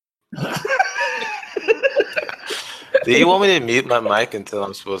Do you want me to mute my mic until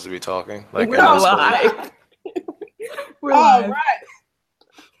I'm supposed to be talking? Like, We're am I supposed live. We're All live. right.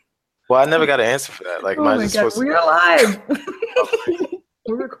 Well, I never got an answer for that. Like, am Oh I my just God, supposed to? we're alive.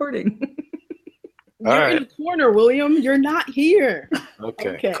 We're recording. All You're right. in the corner, William. You're not here.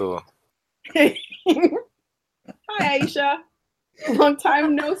 Okay, cool. Hi, Ayesha. Long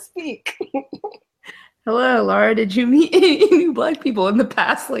time no speak. Hello, Laura. Did you meet any new Black people in the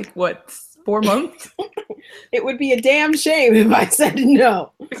past, 4 months? It would be a damn shame if I said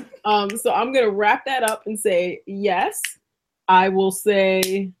no. So I'm going to wrap that up and say yes. I will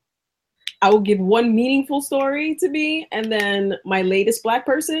give one meaningful story to be, and then my latest Black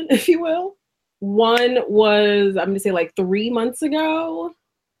person, if you will. One was, I'm going to say 3 months ago.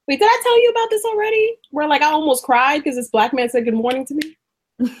 Wait, did I tell you about this already? Where I almost cried because this Black man said good morning to me?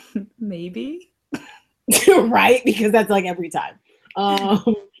 Maybe. Right? Because that's every time.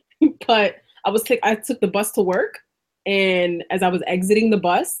 But I took the bus to work, and as I was exiting the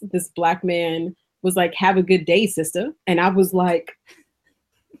bus, this Black man was like, "Have a good day, sister." And I was like,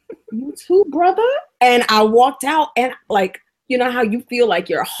 "You too, brother?" And I walked out, and you know how you feel like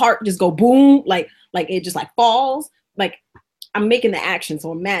your heart just go boom, like it just falls. I'm making the action,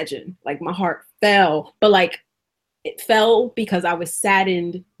 so imagine my heart fell, but it fell because I was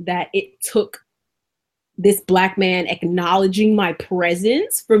saddened that it took this Black man acknowledging my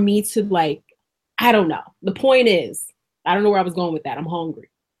presence for me to I don't know. The point is, I don't know where I was going with that. I'm hungry.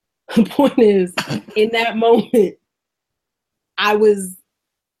 The point is, in that moment,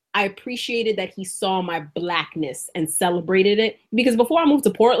 I appreciated that he saw my Blackness and celebrated it, because before I moved to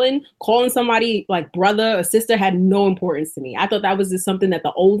Portland, calling somebody brother or sister had no importance to me. I thought that was just something that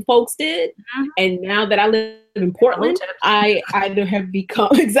the old folks did. Mm-hmm. And now that I live in Portland, I either have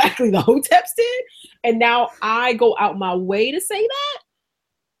become exactly the Hoteps did, and now I go out my way to say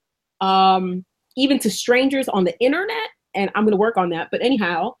that, even to strangers on the internet. And I'm going to work on that. But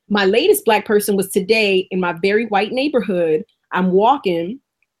anyhow, my latest Black person was today in my very white neighborhood. I'm walking,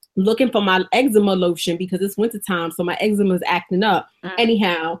 looking for my eczema lotion because it's wintertime, so my eczema is acting up.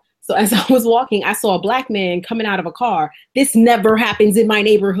 Anyhow, so as I was walking, I saw a Black man coming out of a car. This never happens in my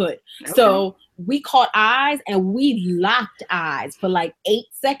neighborhood. Okay. So we caught eyes and we locked eyes for 8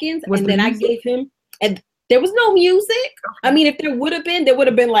 seconds. And then I gave him, and there was no music. Okay. I mean, if there would have been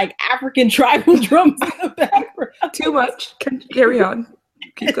African tribal drums in the background. Too much. Carry on.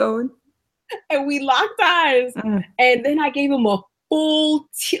 Keep going. And we locked eyes. And then I gave him a full,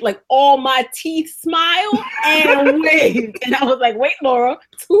 all my teeth smile and waved. And I was like, wait, Laura,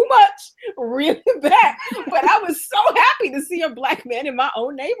 too much, really bad. But I was so happy to see a Black man in my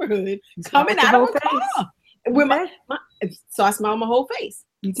own neighborhood coming out of a car. With so I smiled my whole face.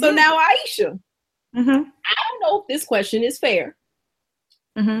 So now, Ayesha, I don't know if this question is fair,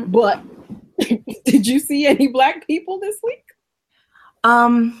 but did you see any Black people this week?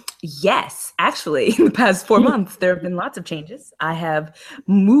 Yes, actually, in the past 4 months, there have been lots of changes. I have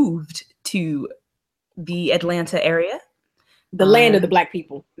moved to the Atlanta area. The land of the Black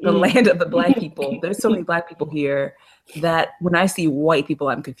people. The land of the Black people. There's so many Black people here that when I see white people,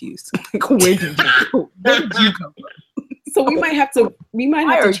 I'm confused. Where did you come from? So we might have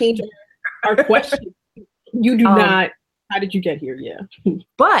to change our question. You do not. How did you get here? Yeah.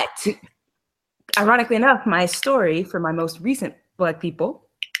 But ironically enough, my story for my most recent Black people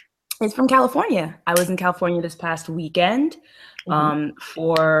is from California. I was in California this past weekend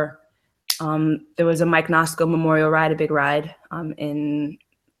for there was a Mike Nosko Memorial Ride, a big ride in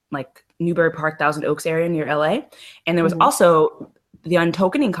Newbury Park, Thousand Oaks area near LA. And there was also the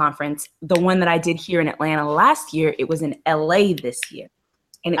Untokening Conference, the one that I did here in Atlanta last year. It was in LA this year.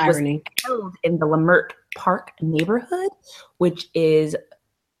 And it was held in the Lamert Park neighborhood, which is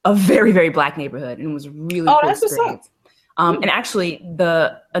a very, very Black neighborhood. And it was really cool that's experience. And actually,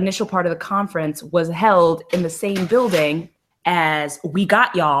 the initial part of the conference was held in the same building as We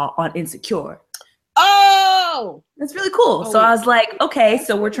Got Y'all on Insecure. Oh! That's really cool. So I was like, okay,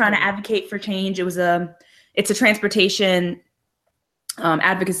 so we're trying to advocate for change. It's a transportation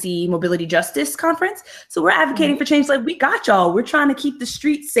advocacy, mobility justice conference. So we're advocating for change. We got y'all. We're trying to keep the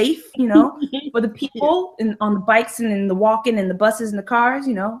streets safe, for the people and on the bikes and in the walking and the buses and the cars,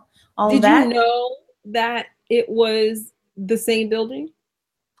 all of that. Did you know that it was the same building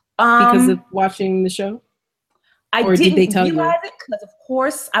because of watching the show? Or did they tell realize you? It because, of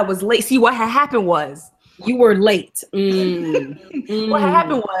course, I was late. See, what had happened was you were late. What had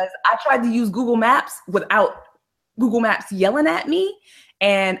happened was I tried to use Google Maps without Google Maps yelling at me,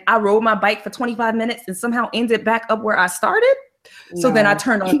 and I rode my bike for 25 minutes and somehow ended back up where I started. So then I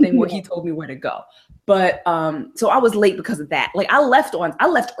turned on the thing where he told me where to go. But so I was late because of that. Like I left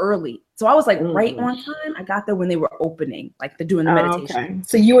early. So I was like right on time. I got there when they were opening, like they're doing the meditation. Okay.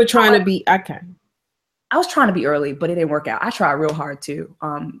 So you were trying to be okay. I was trying to be early, but it didn't work out. I tried real hard too.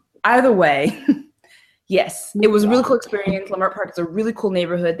 Either way, yes, it was a really cool experience. Leimert Park is a really cool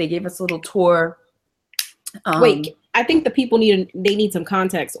neighborhood. They gave us a little tour. Wait, I think the people need some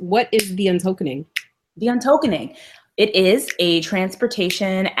context. What is the untokening? The untokening. It is a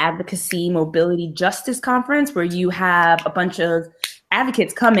transportation advocacy mobility justice conference where you have a bunch of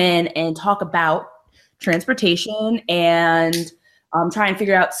advocates come in and talk about transportation and try and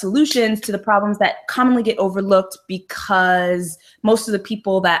figure out solutions to the problems that commonly get overlooked because most of the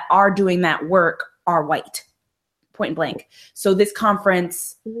people that are doing that work are white, point blank. So this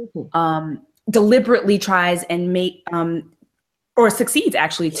conference deliberately tries and or succeeds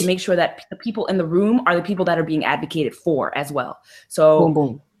actually to make sure that the people in the room are the people that are being advocated for as well. So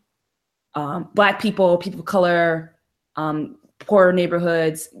boom, boom. Black people, people of color, poorer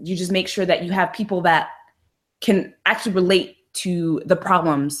neighborhoods, you just make sure that you have people that can actually relate to the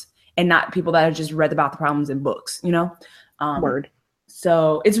problems and not people that have just read about the problems in books, you know? Word.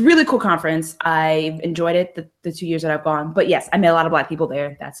 So it's a really cool conference. I've enjoyed it the 2 years that I've gone. But yes, I met a lot of Black people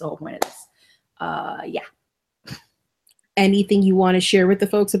there. That's the whole point of this. Yeah. Anything you want to share with the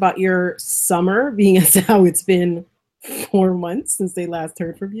folks about your summer, being as how it's been 4 months since they last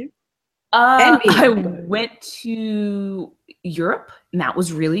heard from you? I went to Europe, and that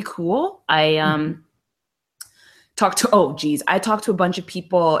was really cool. I talked to a bunch of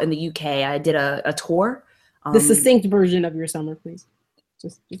people in the UK. I did a tour. The succinct version of your summer, please.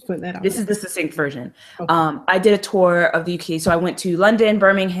 Just put that out. This is the succinct version. Okay. I did a tour of the UK. So I went to London,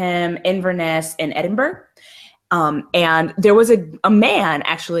 Birmingham, Inverness, and Edinburgh. And there was a man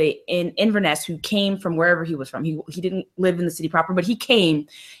actually in Inverness who came from wherever he was from. He didn't live in the city proper, but he came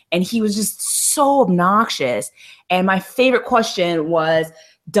and he was just so obnoxious. And my favorite question was,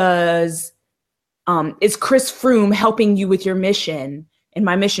 is Chris Froome helping you with your mission? And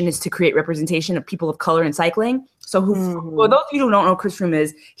my mission is to create representation of people of color in cycling. So for those of you who don't know who Chris Froome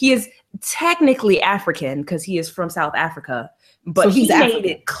is, he is technically African because he is from South Africa, but so he made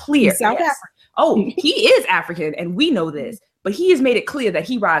it clear. South Africa. Oh, he is African, and we know this, but he has made it clear that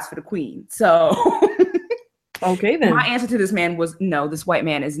he rides for the queen. So, okay, then. My answer to this man was, no, this white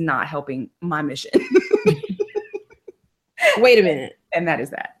man is not helping my mission. Wait a minute. And that is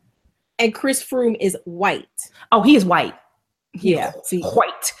that. And Chris Froome is white. Oh, he is white. Yeah. See,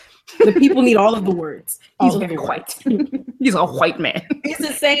 white. The people need all of the words. He's very white. He's a white man. It's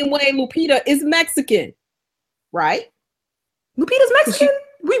the same way Lupita is Mexican, right? Lupita's Mexican?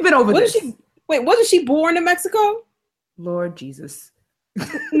 We've been over this. Wasn't she born in Mexico? Lord Jesus.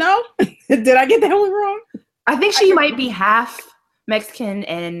 No? Did I get that one wrong? I think she might be half Mexican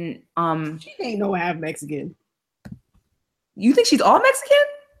and she ain't no half Mexican. You think she's all Mexican?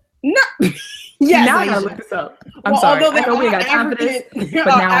 No. Yes, now I gotta look this up. I'm sorry. I know we got confidence, but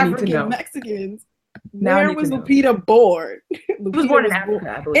now I need to know. Mexicans. Where was Lupita born? She was born in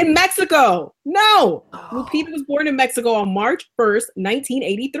Africa, I believe. In Mexico. No. Lupita was born in Mexico on March 1st,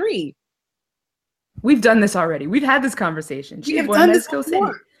 1983. We've done this already. We've had this conversation. She was born in Mexico City.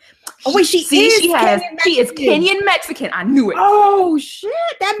 Oh wait, she is Kenyan Mexican. I knew it. Oh shit,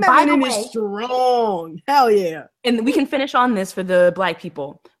 that melanin is strong. Hell yeah. And we can finish on this for the Black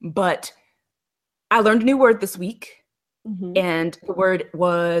people, but I learned a new word this week, and the word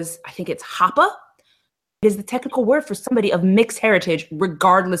was, I think it's hapa. It is the technical word for somebody of mixed heritage,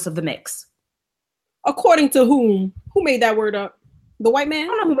 regardless of the mix. According to whom? Who made that word up? The white man? I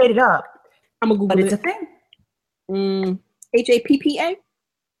don't know who made it up. I'm gonna Google it. But it's a thing. HAPPA?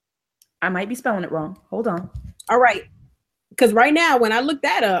 I might be spelling it wrong. Hold on. All right. Because right now, when I look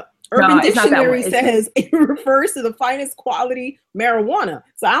that up, Urban Dictionary says it refers to the finest quality marijuana.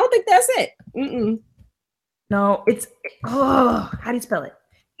 So I don't think that's it. No, it's, how do you spell it?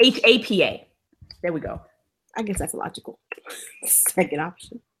 HAPA. There we go. I guess that's logical. Second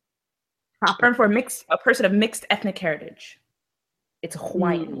option. Term for a person of mixed ethnic heritage. It's a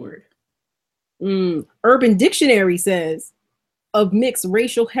Hawaiian word. Urban Dictionary says of mixed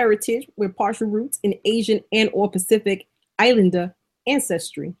racial heritage with partial roots in Asian and or Pacific Islander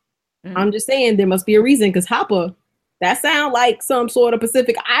ancestry. I'm just saying there must be a reason, because Hapa, that sounds like some sort of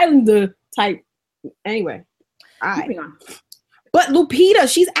Pacific Islander type. Anyway, all right. But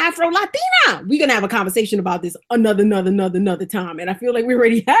Lupita, she's Afro-Latina. We're gonna have a conversation about this another time, and I feel like we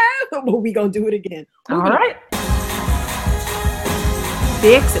already have, but we're gonna do it again. All right.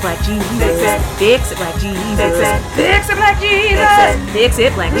 Fix it, Black Jesus. Fix it, Black Jesus. Fix it, Black Jesus. Fix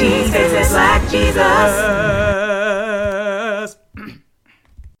it, Black Jesus. Fix it, Black Jesus.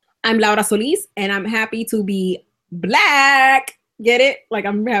 I'm Laura Solis, and I'm happy to be black. Get it? Like,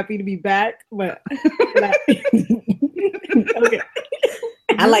 I'm happy to be back, but black. Okay.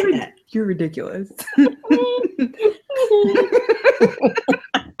 I like that. You're ridiculous.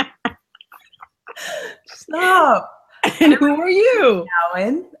 Stop. And who are you?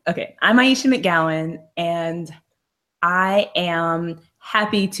 McGowan. Okay, I'm Ayesha McGowan, and I am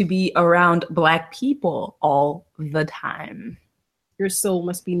happy to be around Black people all the time. Your soul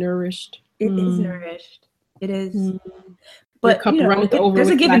must be nourished. It is nourished. It is. But you know, there's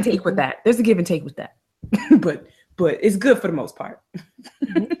a give and take with that. There's a give and take with that. but it's good for the most part.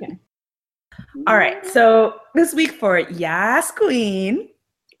 Okay. All right. So this week for Yasss Queen.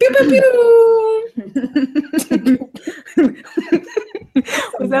 Pew, pew, pew.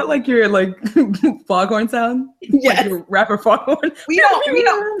 Was that like your foghorn sound? Yes. Like your rapper foghorn? We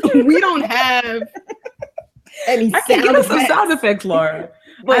don't have any I can give us some sound effects, Laura.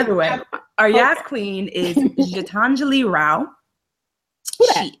 But either way, our Yasss Queen is Gitanjali Rao.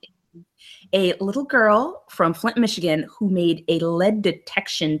 She, a little girl from Flint, Michigan, who made a lead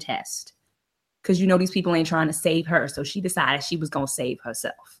detection test. Because you know these people ain't trying to save her, so she decided she was gonna save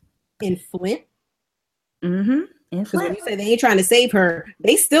herself. In Flint? Mm-hmm. In Because when Flint. you say they ain't trying to save her,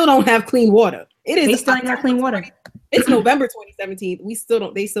 they still don't have clean water. They still ain't got clean water. It's November 2017. They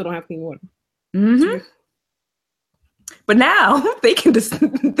still don't have clean water. Mm-hmm. But now they can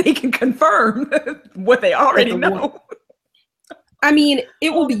confirm what they already know. I mean,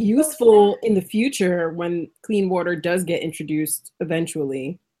 it will be useful in the future when clean water does get introduced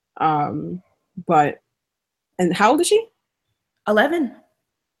eventually. But how old is she? 11.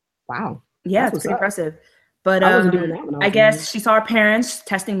 Wow. Yeah, That's it's pretty up. impressive. But I wasn't doing that when I was I guess she saw her parents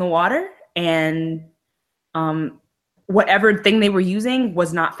testing the water, and whatever thing they were using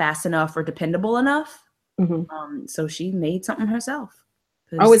was not fast enough or dependable enough. Mm-hmm. So she made something herself.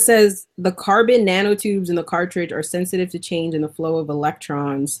 Oh, it says the carbon nanotubes in the cartridge are sensitive to change in the flow of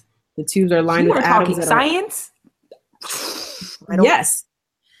electrons. The tubes are lined with atoms. Talking science? Yes.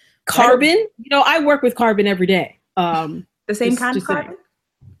 Carbon. You know, I work with carbon every day. The same kind of carbon?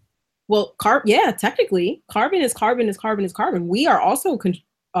 Well, yeah, technically, carbon is carbon is carbon is carbon. We are also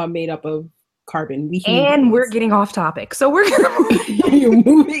made up of carbon. We're getting off topic. So we're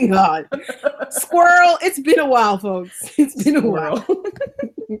moving on. Squirrel. It's been a while, folks. It's been a while.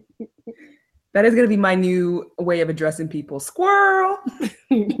 That is going to be my new way of addressing people. Squirrel.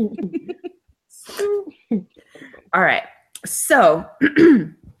 All right. So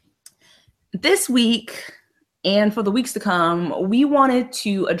this week and for the weeks to come, we wanted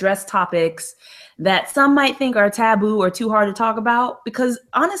to address topics that some might think are taboo or too hard to talk about, because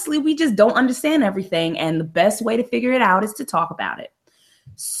honestly, we just don't understand everything. And the best way to figure it out is to talk about it.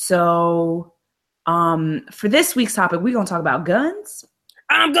 So for this week's topic, we're going to talk about guns.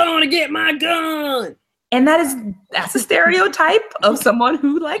 I'm going to get my gun. And that's a stereotype of someone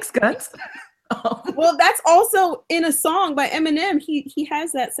who likes guns. Well, that's also in a song by Eminem. He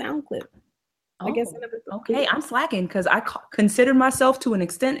has that sound clip. I guess. Okay, I'm slacking because I consider myself to an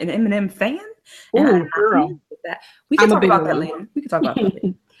extent an Eminem fan. Ooh, girl. We can talk about that later.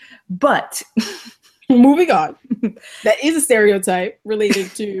 But moving on. That is a stereotype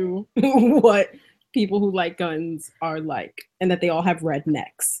related to what people who like guns are like, and that they all have red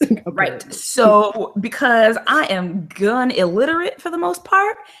necks. Right. So because I am gun illiterate for the most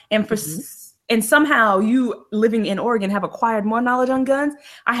part, and and somehow you living in Oregon have acquired more knowledge on guns,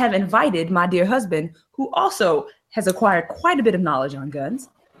 I have invited my dear husband, who also has acquired quite a bit of knowledge on guns,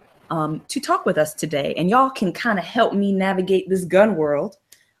 to talk with us today. And y'all can kind of help me navigate this gun world.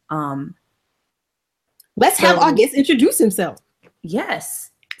 Let's have our guest introduce himself.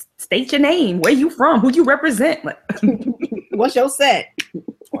 Yes. State your name. Where you from? Who you represent? What's your set?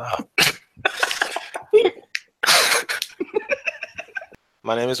 Wow.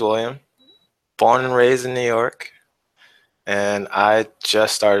 My name is William. Born and raised in New York, and I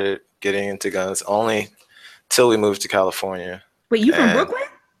just started getting into guns only till we moved to California. Wait, you from Brooklyn?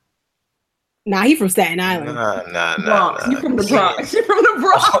 Nah, he from Staten Island. Nah. You from the Bronx? You from the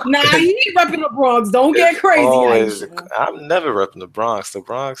Bronx? Nah, he ain't repping the Bronx. Don't get crazy. Always, I'm never repping the Bronx. The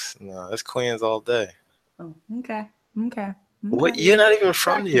Bronx, no, that's Queens all day. Oh, okay. What? You're not even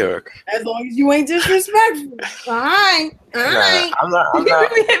from New York. As long as you ain't disrespectful. All right. I'm not. You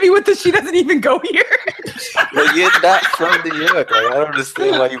really hit me with the she doesn't even go here. But you're not from New York. Like, I don't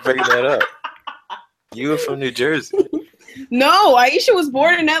understand why you bringing that up. You were from New Jersey. No, Ayesha was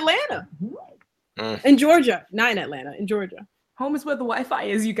born in Atlanta. In Georgia. Not in Atlanta, in Georgia. Home is where the Wi-Fi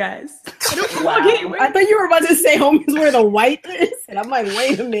is, you guys. Wow. I thought you were about to say home is where the white is. And I'm like,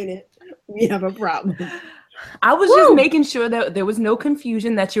 wait a minute. We have a problem. I was just making sure that there was no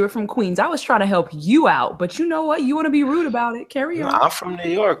confusion that you were from Queens. I was trying to help you out, but you know what? You want to be rude about it. Carry on. I'm from New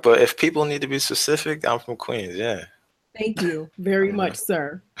York, but if people need to be specific, I'm from Queens. Yeah. Thank you very much,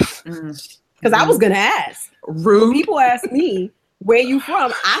 sir. Mm. Because I was gonna ask. Rude. When people ask me where you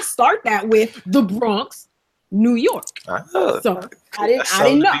from, I start that with the Bronx, New York. So I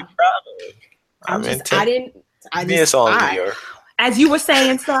didn't know. I didn't. It's all New York. As you were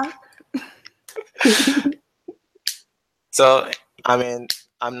saying, sir. So, I mean,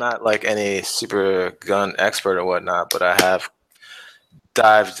 I'm not like any super gun expert or whatnot, but I have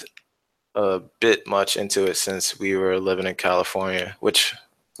dived a bit much into it since we were living in California, which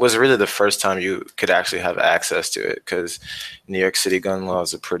was really the first time you could actually have access to it, because New York City gun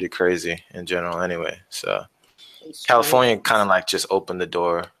laws are pretty crazy in general anyway. So California kind of like just opened the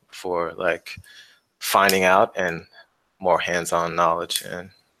door for like finding out and more hands-on knowledge.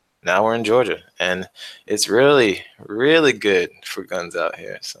 And now we're in Georgia, and it's really, really good for guns out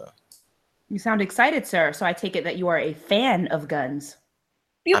here. So you sound excited, sir. So I take it that you are a fan of guns.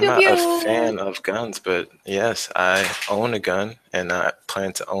 I'm not a fan of guns, but yes, I own a gun, and I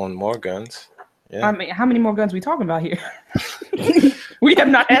plan to own more guns. Yeah. I mean, how many more guns are we talking about here? We have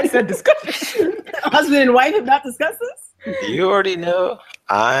not had that discussion. Husband and wife have not discussed this? You already know.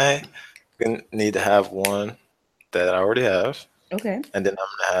 I need to have one that I already have. Okay. And then I'm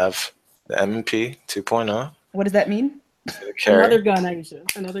going to have the M&P 2.0. What does that mean? Another gun, Ayesha.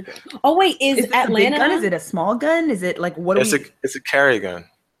 Another gun. Oh, wait. Is Atlanta? A big gun? Is it a small gun? Is it like what? It's a carry gun.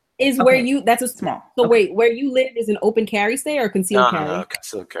 Is where you, that's a small. So wait, where you live is an open carry state or concealed carry? No,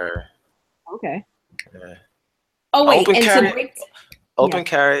 concealed carry. Okay. Yeah. Oh, wait. Open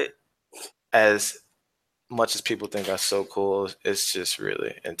carry, as much as people think are so cool, it's just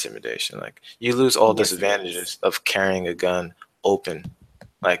really intimidation. Like, you lose all disadvantages of carrying a gun open.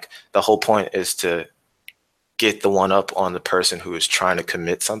 Like, the whole point is to get the one up on the person who is trying to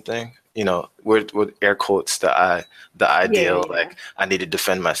commit something. You know, with air quotes, the ideal, like, I need to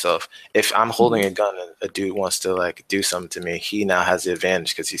defend myself. If I'm holding a gun and a dude wants to like do something to me, he now has the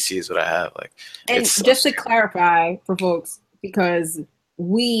advantage because he sees what I have. Like, and just to clarify for folks, because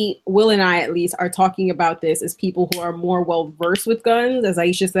Will and I at least are talking about this as people who are more well versed with guns. As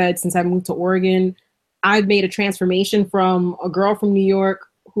Ayesha said, since I moved to Oregon, I've made a transformation from a girl from New York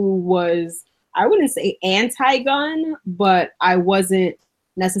who was, I wouldn't say anti-gun, but I wasn't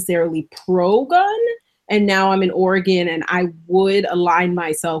necessarily pro-gun. And now I'm in Oregon, and I would align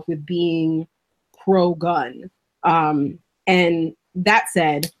myself with being pro-gun. And that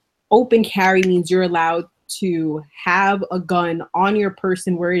said, open carry means you're allowed to have a gun on your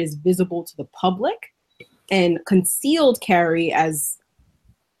person where it is visible to the public. And concealed carry, as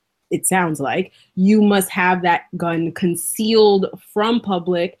it sounds like, you must have that gun concealed from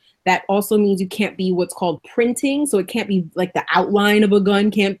public. That also means you can't be what's called printing. So it can't be like the outline of a gun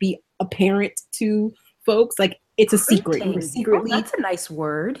can't be apparent to folks. Like, it's a secret. Secretly, that's a nice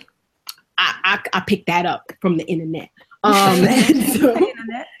word. I picked that up from the internet.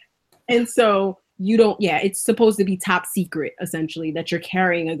 And so you don't, it's supposed to be top secret, essentially, that you're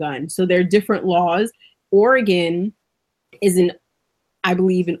carrying a gun. So there are different laws. Oregon is I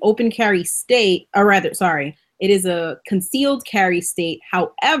believe, an open carry state, or rather, sorry, it is a concealed carry state.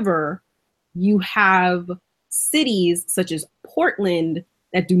 However, you have cities such as Portland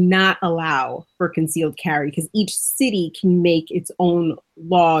that do not allow for concealed carry because each city can make its own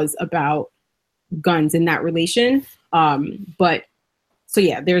laws about guns in that relation.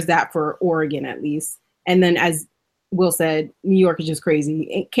 There's that for Oregon at least. And then, as Will said, New York is just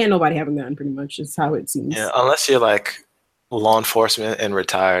crazy. Can't nobody have a gun, pretty much, is how it seems. Yeah, unless you're like law enforcement and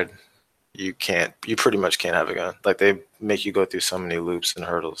retired, you pretty much can't have a gun. Like, they make you go through so many loops and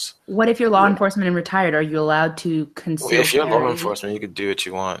hurdles. What if you're law enforcement and retired? Are you allowed to conceal carry? If you're law enforcement, you could do what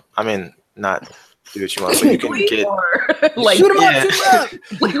you want. I mean, not do what you want, but you can get like, shoot them up.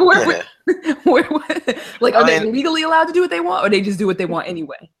 Like, are they legally allowed to do what they want, or they just do what they want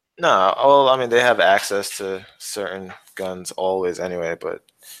anyway? No, well, I mean, they have access to certain guns always anyway, but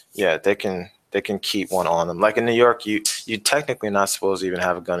yeah, they can keep one on them. Like in New York, you technically not supposed to even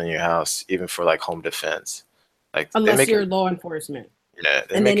have a gun in your house, even for like home defense. Like, unless you're law enforcement. Yeah.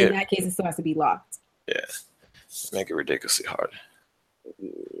 And then in that case, it still has to be locked. Yeah. Make it ridiculously hard. Yeah.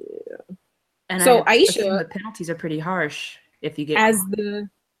 And so Ayesha, the penalties are pretty harsh if you get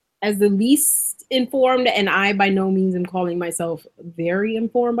as the least informed, and I by no means am calling myself very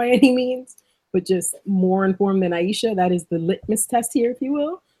informed by any means, but just more informed than Ayesha. That is the litmus test here, if you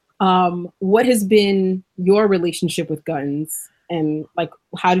will. What has been your relationship with guns, and like,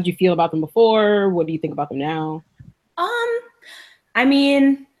 how did you feel about them before? What do you think about them now? I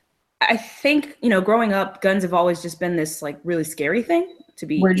mean, I think, growing up, guns have always just been this like really scary thing to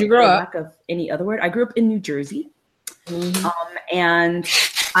be. Where'd you like, grow for up? lack of any other word. I grew up in New Jersey, Mhm. and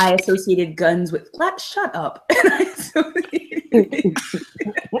I associated guns with. Shut up.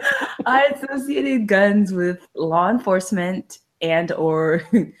 I associated guns with law enforcement and or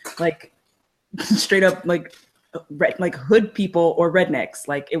like straight up like hood people or rednecks.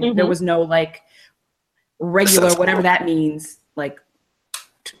 Like there was no like regular whatever that means. Like,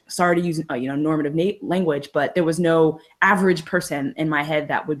 sorry to use normative language, but there was no average person in my head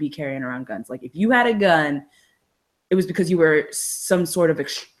that would be carrying around guns. Like if you had a gun, it was because you were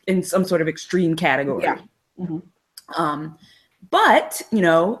in some sort of extreme category. Yeah. Mm-hmm. But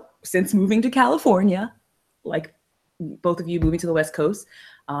since moving to California, like both of you moving to the West Coast,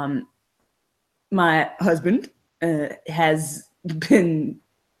 my husband has been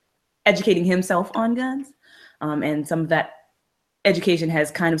educating himself on guns, and some of that education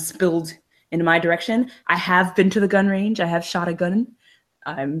has kind of spilled into my direction. I have been to the gun range. I have shot a gun.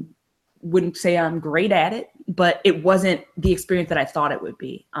 I wouldn't say I'm great at it, but it wasn't the experience that I thought it would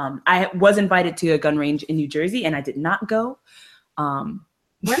be. I was invited to a gun range in New Jersey, and I did not go. Why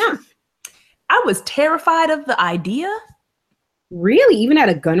not? I was terrified of the idea. Really? Even at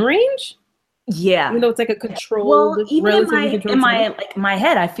a gun range? Yeah. Even though it's like a controlled, well, even in my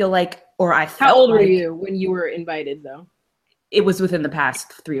head, I feel like, or I felt. How old were you when you were invited, though? It was within the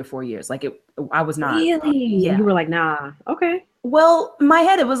past 3 or 4 years. Like I was not. Really? Yeah. You were like, nah. Okay. Well, in my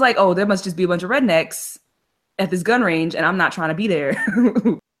head, it was like, oh, there must just be a bunch of rednecks at this gun range, and I'm not trying to be there.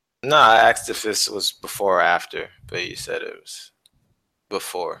 No, I asked if this was before or after, but you said it was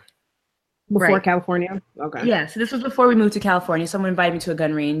before. Before Right. California? Okay. Yeah, so this was before we moved to California. Someone invited me to a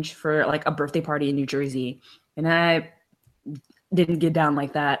gun range for like a birthday party in New Jersey, and I didn't get down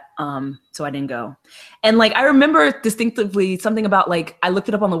like that, so I didn't go. And like I remember distinctively something about like I looked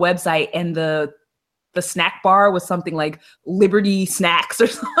it up on the website, and the snack bar was something like Liberty Snacks or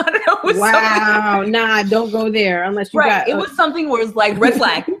something. I don't know, Wow, nah, don't go there unless you got. It was something where it's like red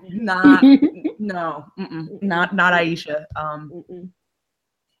flag. Not Ayesha.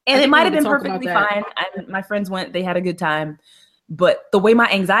 And it might have been perfectly fine. My friends went; they had a good time. But the way my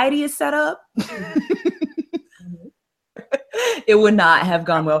anxiety is set up, it would not have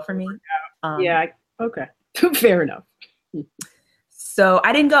gone well for me. Yeah. Okay. Fair enough. So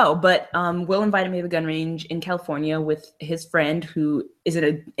I didn't go, but Will invited me to the gun range in California with his friend who is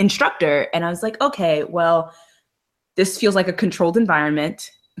an instructor. And I was like, okay, well, this feels like a controlled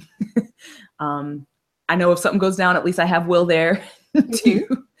environment. I know if something goes down, at least I have Will there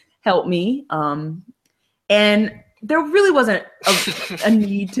to help me. And there really wasn't a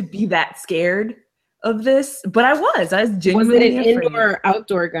need to be that scared of this, but I was genuinely Was it an indoor or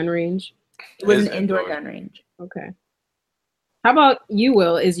outdoor gun range? It was an indoor gun range. Okay. How about you,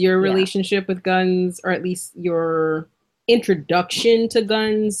 Will? Is your relationship with guns, or at least your introduction to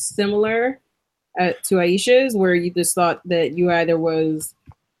guns, similar to Ayesha's, where you just thought that you either was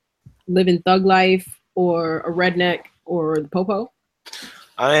living thug life or a redneck or the popo?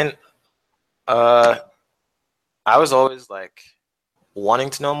 I mean, I was always like wanting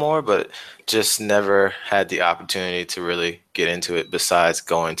to know more, but just never had the opportunity to really get into it besides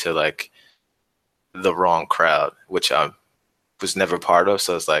going to like the wrong crowd, which I was never part of.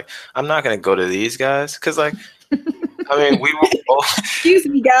 So it's like, I'm not going to go to these guys. Cause like, I mean, we were both, excuse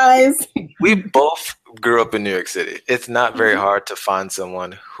me, guys. We both grew up in New York City. It's not very hard to find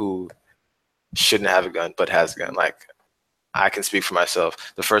someone who shouldn't have a gun, but has a gun. Like, I can speak for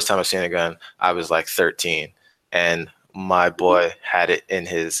myself. The first time I seen a gun, I was like 13, and my boy had it in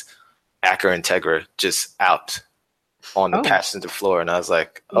his Acker Integra just out on the passenger floor, and I was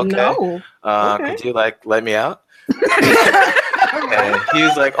like, okay, could you like let me out? And he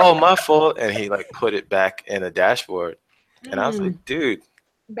was like, oh, my fault, and he like put it back in the dashboard, and I was like, dude,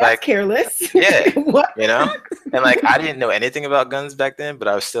 that's like careless. Yeah. You know? And like I didn't know anything about guns back then, but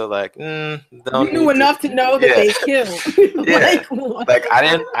I was still like, don't you knew enough to know that they kill. Yeah. Like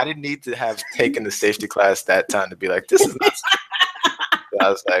I didn't need to have taken the safety class that time to be like, this is not so I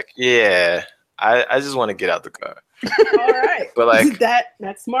was like, yeah, I just want to get out the car. All right. But like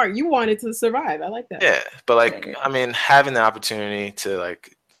that's smart. You wanted to survive. I like that. Yeah. But like I mean, having the opportunity to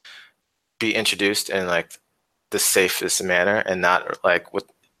like be introduced in like the safest manner and not like with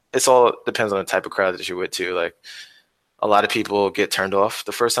it's all depends on the type of crowd that you're with too. Like a lot of people get turned off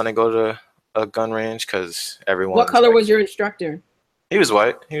the first time they go to a gun range because everyone. What color was your instructor? He was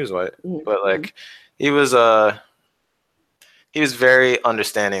white. But like he was very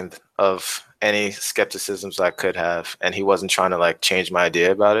understanding of any skepticisms I could have, and he wasn't trying to like change my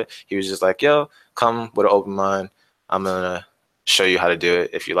idea about it. He was just like, yo, come with an open mind. I'm gonna show you how to do it.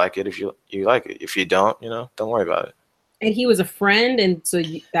 If you like it, if you like it. If you don't, don't worry about it. And he was a friend, and so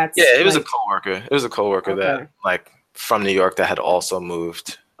that's it was a coworker. It was a coworker Okay. that from New York that had also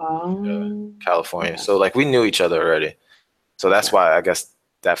moved to California. Okay. So we knew each other already. So that's why I guess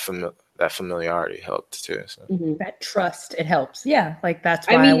that familiarity helped too. So. That trust, it helps. Yeah, that's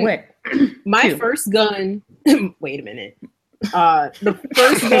why I went. My first gun. Wait a minute. The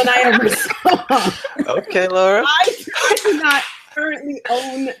first gun I ever saw. Okay, Laura. I do not currently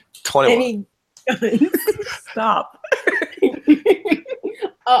own 21. any guns. Stop.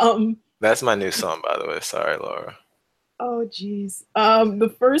 That's my new song, by the way. Sorry, Laura. Oh, geez.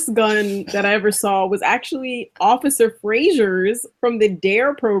 The first gun that I ever saw was actually Officer Frazier's from the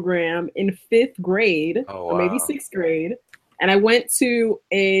DARE program in 5th grade, or maybe 6th grade. And I went to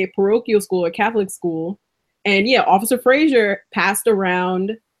a parochial school, a Catholic school. And yeah, Officer Frazier passed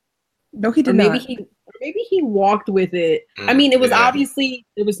around. No, he did not. Maybe he walked with it. I mean, it was obviously,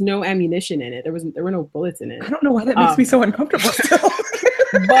 there was no ammunition in it. There were no bullets in it. I don't know why that makes me so uncomfortable still.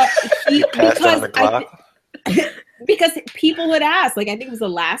 But because people had asked, I think it was the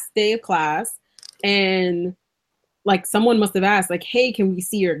last day of class, and someone must have asked, hey, can we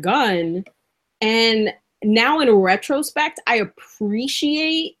see your gun? And now in retrospect, I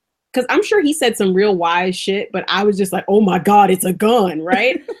appreciate, because I'm sure he said some real wise shit, but I was just like, oh my God, it's a gun,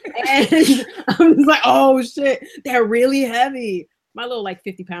 right? And I was like, oh shit, they're really heavy. My little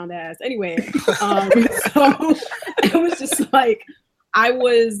 50-pound ass. Anyway, so it was just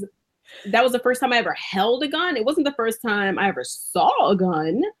that was the first time I ever held a gun. It wasn't the first time I ever saw a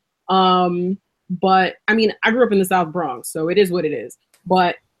gun. But I mean, I grew up in the South Bronx, so it is what it is.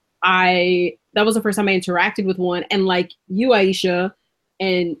 But that was the first time I interacted with one. And you, Ayesha,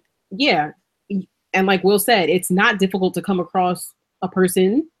 and yeah, and like Will said, it's not difficult to come across a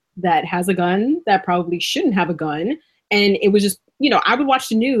person that has a gun that probably shouldn't have a gun. And it was just, I would watch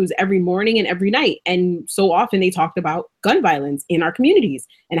the news every morning and every night. And so often they talked about gun violence in our communities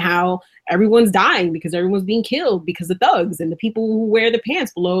and how everyone's dying because everyone's being killed because of thugs. And the people who wear the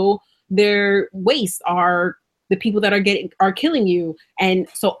pants below their waist are the people that are killing you. And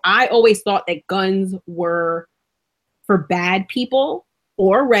so I always thought that guns were for bad people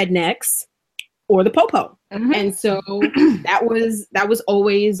or rednecks or the popo. Mm-hmm. And so that was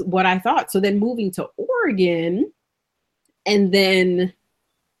always what I thought. So then moving to Oregon, and then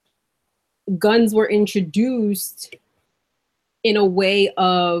guns were introduced in a way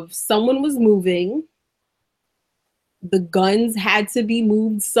of someone was moving. The guns had to be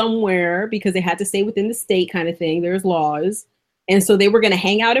moved somewhere because they had to stay within the state kind of thing. There's laws. And so they were going to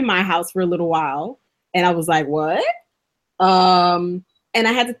hang out in my house for a little while. And I was like, what? And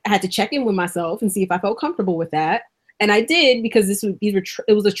I had to check in with myself and see if I felt comfortable with that. And I did, because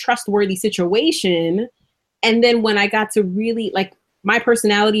it was a trustworthy situation. And then when I got to really, my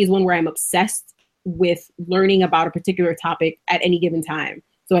personality is one where I'm obsessed with learning about a particular topic at any given time.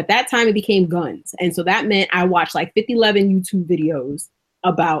 So at that time, it became guns. And so that meant I watched 11 YouTube videos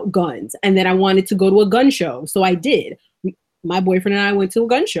about guns. And then I wanted to go to a gun show. So I did. My boyfriend and I went to a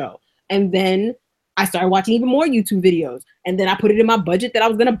gun show. And then I started watching even more YouTube videos. And then I put it in my budget that I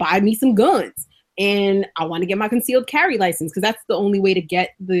was going to buy me some guns. And I want to get my concealed carry license, because that's the only way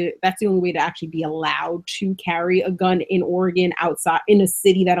to actually be allowed to carry a gun in Oregon, outside in a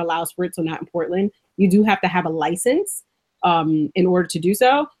city that allows for it. So not in Portland. You do have to have a license in order to do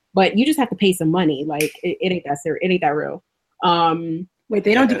so, but you just have to pay some money. It ain't that serious. It ain't that real. Wait,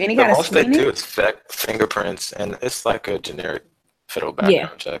 they don't do any kind of screening? Most they do is fingerprints, and it's like a generic federal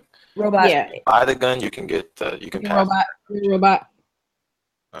background check. Robot. Yeah. Buy the gun, you can pass. Robot.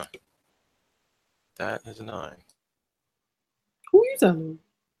 That is 9. Who are you telling?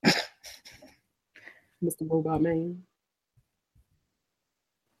 Mr. Robot Man.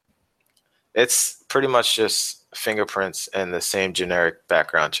 It's pretty much just fingerprints and the same generic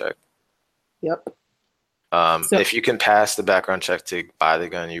background check. Yep. If you can pass the background check to buy the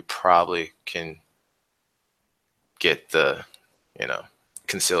gun, you probably can get the,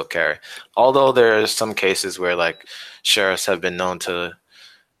 concealed carry. Although there are some cases where sheriffs have been known to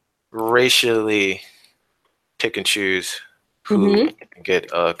racially pick and choose who can get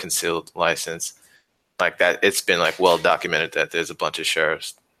a concealed license. Like that, it's been well documented that there's a bunch of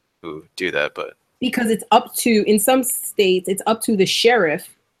sheriffs who do that, but because in some states, it's up to the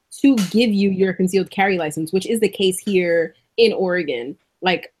sheriff to give you your concealed carry license, which is the case here in Oregon.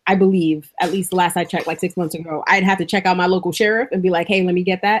 I believe, at least the last I checked, 6 months ago, I'd have to check out my local sheriff and be like, hey, let me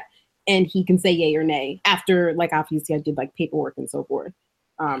get that. And he can say yay or nay after, obviously I did paperwork and so forth.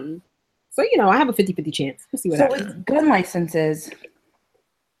 So, I have a 50-50 chance. We'll see what happens. With gun licenses,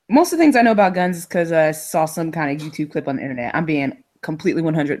 Most of the things I know about guns is because I saw some kind of YouTube clip on the internet. I'm being completely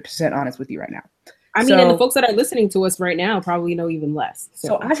 100% honest with you right now. I mean, and the folks that are listening to us right now probably know even less.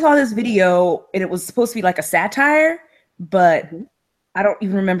 So I saw this video, and it was supposed to be like a satire, but I don't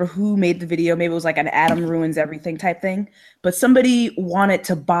even remember who made the video. Maybe it was like an Adam Ruins Everything type thing. But somebody wanted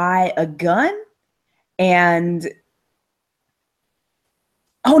to buy a gun, and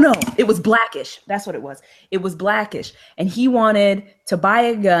oh no, it was Blackish. That's what it was. It was Blackish. And he wanted to buy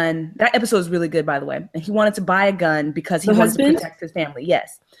a gun. That episode is really good, by the way. And he wanted to buy a gun because he wanted to protect his family.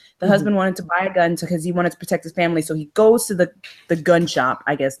 Yes. The husband wanted to buy a gun because he wanted to protect his family. So he goes to the gun shop,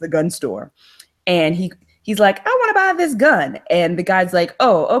 I guess, the gun store. And he's like, I want to buy this gun. And the guy's like,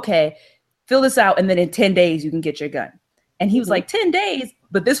 oh, okay, fill this out. And then in 10 days, you can get your gun. And he was like, 10 days.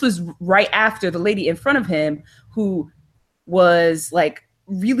 But this was right after the lady in front of him who was like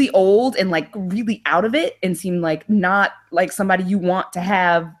really old and like really out of it and seemed like not like somebody you want to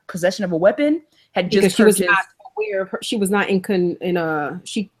have possession of a weapon had just because she was not aware of her, she was not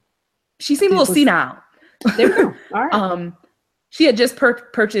she seemed a little senile. There we go. All right. She had just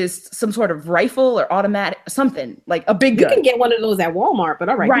purchased some sort of rifle or automatic something, like a big gun. You can get one of those at Walmart, but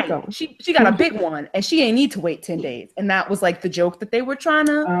all right. Right. She got a big one, and she ain't need to wait 10 days. And that was like the joke that they were trying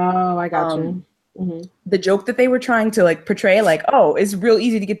to. Oh, I got you. The joke that they were trying to like portray, like, oh, it's real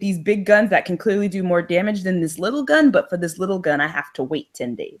easy to get these big guns that can clearly do more damage than this little gun, but for this little gun, I have to wait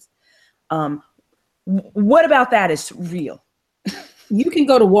 10 days. What about that is real? You can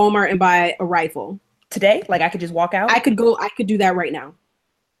go to Walmart and buy a rifle today. Like I could just walk out. I could do that right now,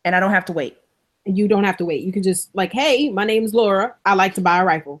 and I don't have to wait. You don't have to wait. You can just like, hey, my name is Laura. I like to buy a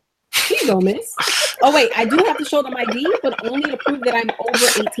rifle. Here you go, miss. Oh wait, I do have to show them ID, but only to prove that I'm over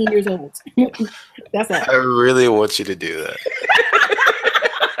 18 years old. That's it. I really want you to do that.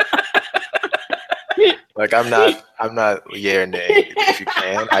 Like I'm not yeah or nay if you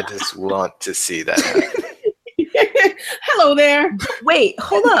can. I just want to see that happen. Hello there. Wait,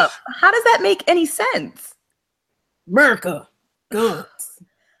 hold up. How does that make any sense? America. Guns.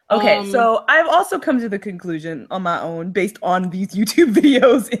 Okay, so I've also come to the conclusion on my own, based on these YouTube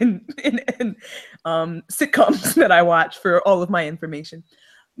videos and sitcoms that I watch for all of my information,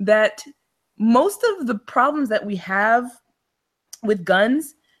 that most of the problems that we have with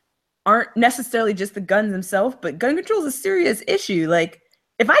guns aren't necessarily just the guns themselves, but gun control is a serious issue. Like,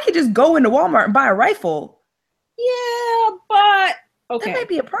 if I could just go into Walmart and buy a rifle, yeah, but okay, that might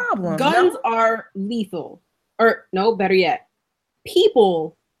be a problem. Guns are lethal, or no, better yet,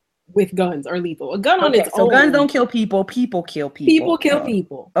 people with guns are lethal. A gun on its own. Guns don't kill people. People kill people. People kill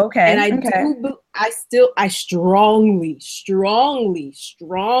people. Okay. And I strongly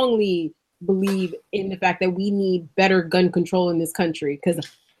believe in the fact that we need better gun control in this country, because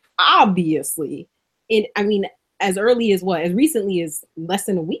obviously, as early as as recently as less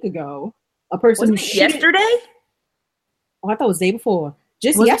than a week ago, a person who yesterday. Oh, I thought it was the day before.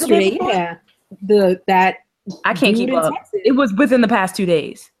 Just yesterday, yeah. That I can't keep up. Texas, it was within the past 2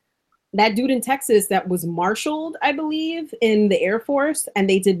 days. That dude in Texas that was marshaled, I believe, in the Air Force, and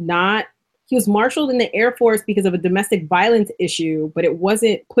they did not. He was marshaled in the Air Force because of a domestic violence issue, but it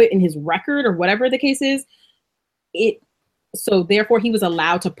wasn't put in his record or whatever the case is. So therefore, he was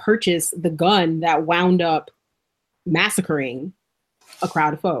allowed to purchase the gun that wound up massacring a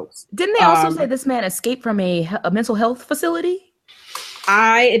crowd of folks. Didn't they also say this man escaped from a mental health facility?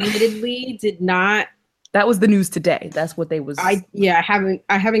 I admittedly did not. That was the news today. That's what they was. I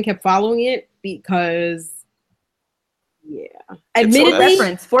haven't kept following it because, yeah.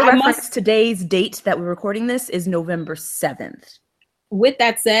 Admittedly, for reference, today's date that we're recording this is November 7th. With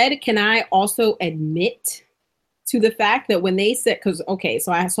that said, can I also admit to the fact that when they said,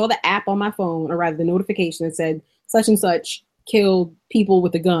 so I saw the app on my phone, or rather the notification that said such and such killed people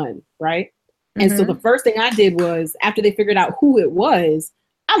with a gun, right? Mm-hmm. And so the first thing I did was, after they figured out who it was,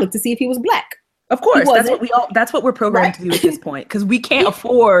 I looked to see if he was black. Of course, that's what we're programmed to do at this point, because we can't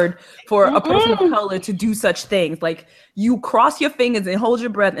afford for a person of color to do such things. Like, you cross your fingers and hold your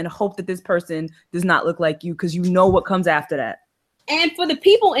breath and hope that this person does not look like you, because you know what comes after that. And for the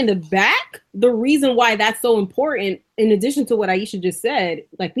people in the back, the reason why that's so important, in addition to what Ayesha just said,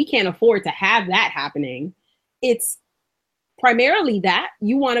 like, we can't afford to have that happening. It's primarily that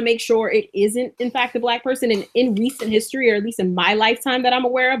you want to make sure it isn't, in fact, a black person. And in recent history, or at least in my lifetime that I'm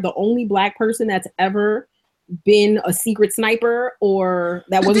aware of, the only black person that's ever been a secret sniper, or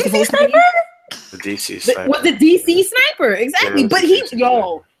that wasn't supposed to be the DC sniper. Was the DC sniper, exactly. But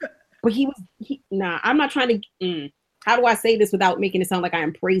I'm not trying to. How do I say this without making it sound like I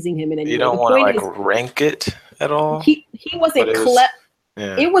am praising him in any way? You don't want to rank it at all. He wasn't clever.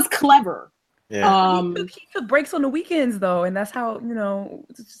 Yeah. It was clever. Yeah. He took breaks on the weekends though, and that's how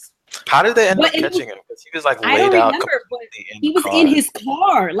How did they end up But it catching him? Because he was like I don't laid out remember, but completely in he the was in car. his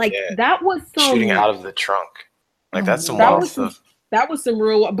car. Like Yeah. that was Shooting some out of the trunk. Like that's some that wild was stuff. that was some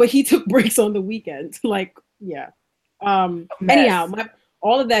real. But he took breaks on the weekend. Like yeah. Anyhow,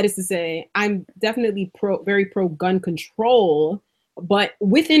 all of that is to say, I'm definitely very pro gun control, but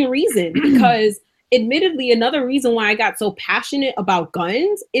within reason. Because admittedly, another reason why I got so passionate about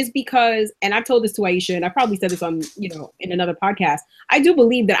guns is because, and I've told this to Ayesha, and I probably said this on, in another podcast, I do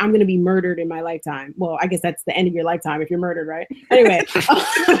believe that I'm going to be murdered in my lifetime. Well, I guess that's the end of your lifetime if you're murdered, right? Anyway.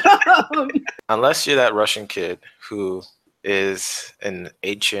 Unless you're that Russian kid who is an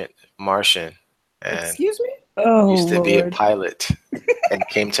ancient Martian and Excuse me? used to be a pilot and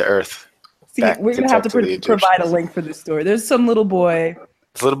came to Earth. See, we're going to have to provide a link for this story. There's some little boy.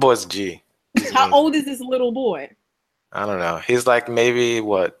 This little boy's G. How old is this little boy? I don't know. He's like maybe,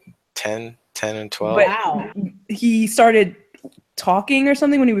 10 and 12? Wow. He started talking or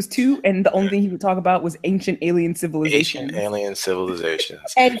something when he was 2, and the only thing he would talk about was ancient alien civilizations.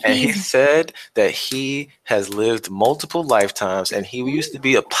 And he said that he has lived multiple lifetimes, and he used to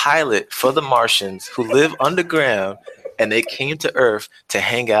be a pilot for the Martians who live underground, and they came to Earth to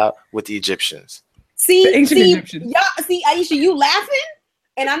hang out with the Egyptians. The ancient Egyptians. Yeah, see, Ayesha, you laughing?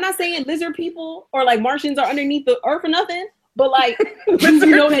 And I'm not saying lizard people or like Martians are underneath the earth or nothing, but like, do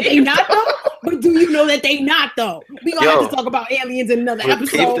you know that they not though? But do you know that they not though? We gonna have to talk about aliens in another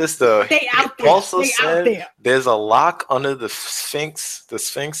episode. This though. They out there. Also they said out there. There's a lock under the Sphinx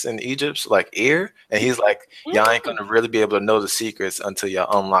in Egypt's like ear, and he's like, y'all ain't gonna really be able to know the secrets until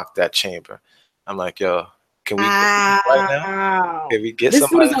y'all unlock that chamber. I'm like, yo, can we get right now? Can we get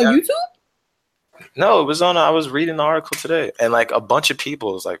somebody? This was on YouTube? No, it was on. I was reading the article today, and like a bunch of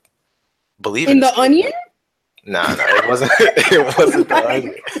people was like believing in the Onion. No, it wasn't. It wasn't the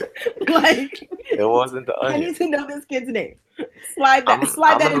Onion. Like it wasn't the Onion. I need to know this kid's name. Slide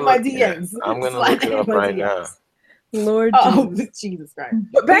that in my DMs. I'm gonna look it up right now. Lord Jesus Christ!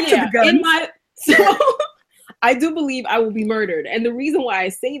 But back to the guns. So I do believe I will be murdered, and the reason why I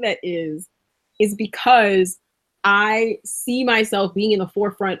say that is because I see myself being in the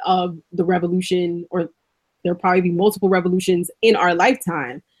forefront of the revolution, or there'll probably be multiple revolutions in our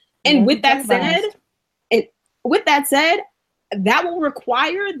lifetime. And with that said, that will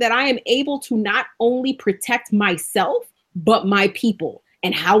require that I am able to not only protect myself, but my people.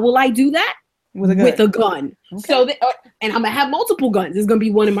 And how will I do that? With a gun. Okay. So, and I'm gonna have multiple guns. There's gonna be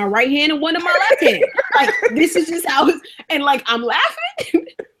one in my right hand and one in my left hand. Like this is just how. And like I'm laughing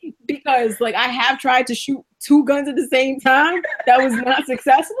because like I have tried to shoot 2 guns at the same time. That was not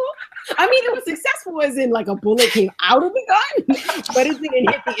successful. I mean, it was successful as in like a bullet came out of the gun, but it didn't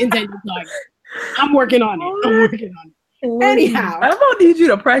hit the intended target. I'm working on it. Anyhow, I'm gonna need you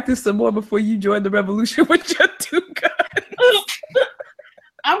to practice some more before you join the revolution with your 2 guns.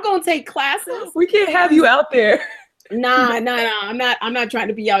 I'm gonna take classes. We can't have you out there. Nah. I'm not trying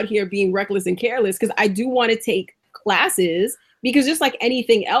to be out here being reckless and careless, because I do want to take classes, because just like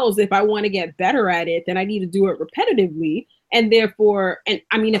anything else, if I want to get better at it, then I need to do it repetitively. And therefore, and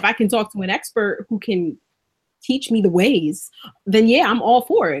I mean, if I can talk to an expert who can teach me the ways, then yeah, I'm all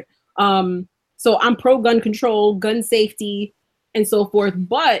for it. So I'm pro gun control, gun safety, and so forth.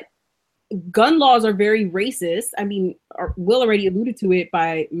 But gun laws are very racist. I mean, Will already alluded to it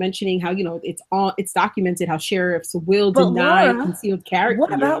by mentioning how, it's documented how sheriffs will deny concealed carry.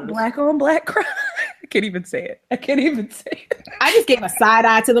 What about black on black crime? I can't even say it. I just gave a side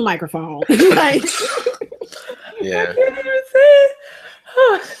eye to the microphone. Like, yeah. I can't even say it.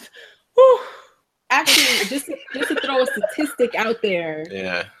 Actually, just to throw a statistic out there.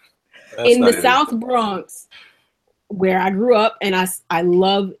 Yeah. In the South Bronx, where I grew up and I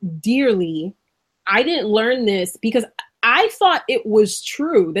love dearly, I didn't learn this because I thought it was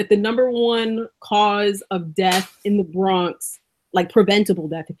true that the number 1 cause of death in the Bronx, like preventable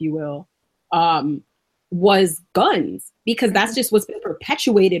death, if you will, was guns, because that's just what's been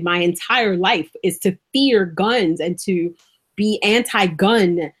perpetuated my entire life, is to fear guns and to be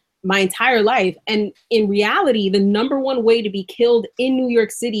anti-gun my entire life. And in reality, the number 1 way to be killed in New York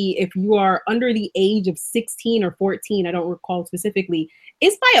City, if you are under the age of 16 or 14, I don't recall specifically,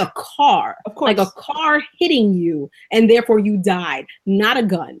 is by a car. Of course. Like a car hitting you, and therefore you died, not a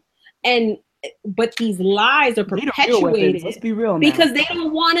gun. But these lies are perpetuated. Let's be real now. Because they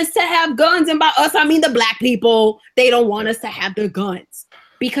don't want us to have guns. And by us, I mean the black people. They don't want us to have the guns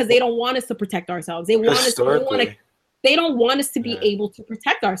because they don't want us to protect ourselves. They want us to. They don't want us to be able to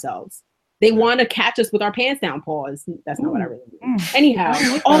protect ourselves. They want to catch us with our pants down. Pause. That's not what I really mean. Anyhow,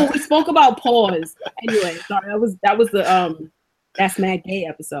 we spoke about pause. Anyway, sorry, that was the That's Mad Gay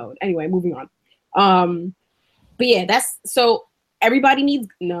episode. Anyway, moving on. But yeah, that's so everybody needs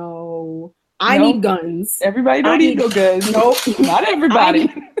I need guns. Everybody don't need no guns. Nope. Not everybody.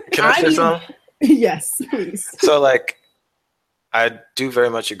 Can I say something? Yes, please. So like, I do very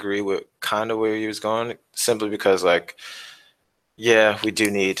much agree with kind of where he was going, simply because like, yeah, we do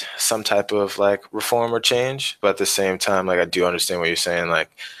need some type of like reform or change, but at the same time, like I do understand what you're saying.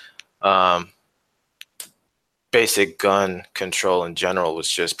 Like, um, basic gun control in general was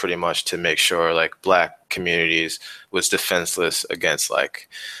just pretty much to make sure like black communities was defenseless against like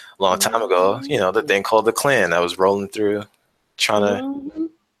a long time ago, you know, the thing called the Klan that was rolling through trying to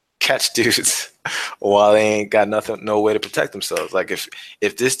catch dudes while they ain't got nothing, no way to protect themselves. Like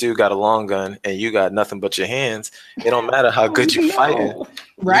if this dude got a long gun and you got nothing but your hands, it don't matter how good you fighting,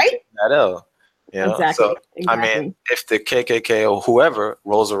 right? That L, you know. Exactly. So I mean, if the KKK or whoever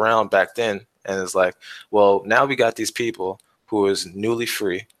rolls around back then and is like, well, now we got these people who is newly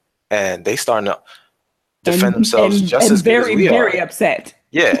free and they starting to defend themselves just as good as we are. Very upset.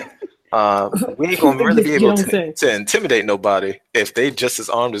 Yeah. We ain't gonna really be able to intimidate nobody if they just as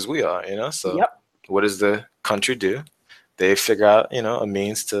armed as we are, you know. So what does the country do? They figure out, you know, a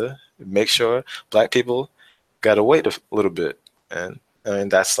means to make sure black people gotta wait a little bit. And I mean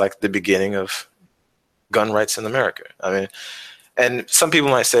that's like the beginning of gun rights in America. I mean, and some people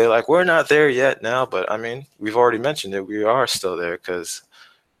might say like we're not there yet now, but I mean we've already mentioned it. We are still there because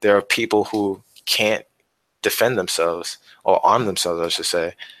there are people who can't defend themselves or arm themselves, I should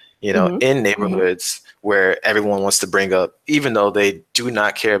say, you know, in neighborhoods where everyone wants to bring up, even though they do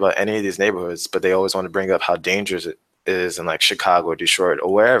not care about any of these neighborhoods, but they always want to bring up how dangerous it is in like Chicago or Detroit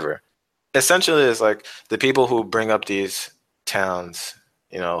or wherever. Essentially, it's like the people who bring up these towns,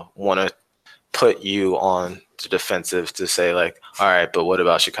 you know, want to put you on the defensive to say like, all right, but what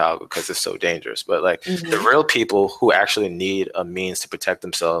about Chicago because it's so dangerous? But like the real people who actually need a means to protect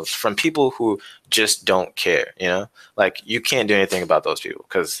themselves from people who just don't care, you know, like you can't do anything about those people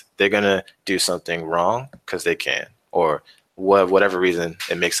because they're gonna do something wrong because they can, or whatever reason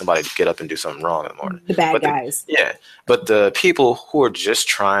it makes somebody get up and do something wrong in the morning. The bad guys. But the people who are just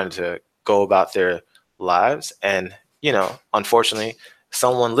trying to go about their lives and, you know, unfortunately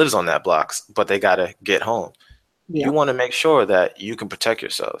someone lives on that block, but they got to get home. Yeah. You want to make sure that you can protect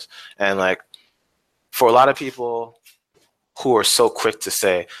yourselves. And like for a lot of people who are so quick to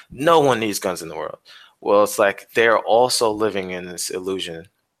say, no one needs guns in the world. Well, it's like they're also living in this illusion.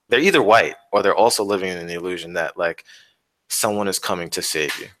 They're either white or they're also living in the illusion that like someone is coming to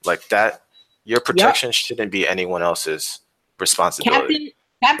save you. Like that, your protection shouldn't be anyone else's responsibility.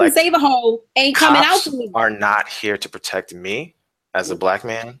 Captain like, Save-A-Hole ain't coming out to me. Are not here to protect me as a black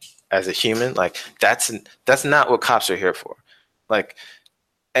man, as a human. Like that's not what cops are here for. Like,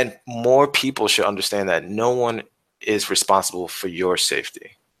 and more people should understand that no one is responsible for your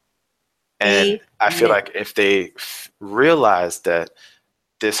safety. And I feel like if they realize that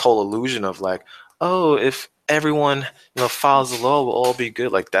this whole illusion of like, oh, if everyone, you know, follows the law, we'll all be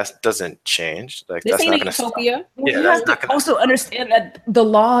good. Like that doesn't change. Like this that's ain't not a utopia. Well, you have to also understand that the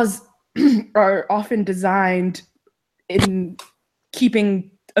laws are often designed in keeping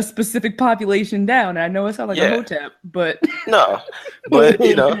a specific population down. I know it sounds like a hotep, but no, but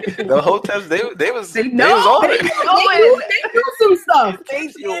you know the hoteps they was on it. They do some stuff. It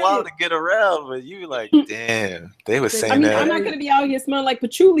takes you a while to get around, but you like, damn, they was saying. I mean, that. I'm not gonna be out here smelling like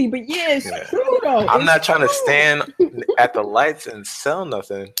patchouli, but it's true though. I'm not trying to stand at the lights and sell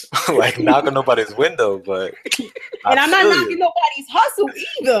nothing, like knocking nobody's window, but and I'm not knocking nobody's hustle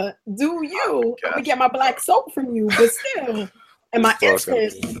either. Do you? I'm gonna get my black soap from you, but still. And my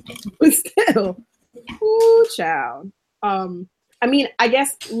instance, but still, ooh, child. I mean, I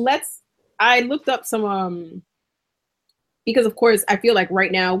guess I looked up some, because of course I feel like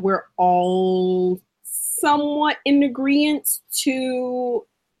right now we're all somewhat in agreement to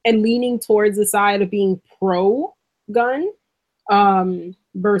and leaning towards the side of being pro-gun,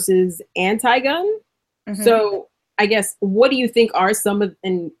 versus anti-gun. Mm-hmm. So I guess, what do you think are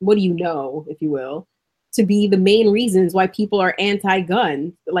and what do you know, if you will, to be the main reasons why people are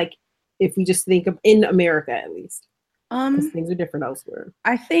anti-gun? Like, if we just think of in America, at least, because things are different elsewhere.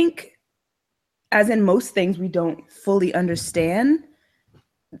 I think, as in most things, we don't fully understand.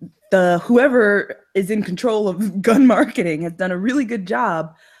 Whoever is in control of gun marketing has done a really good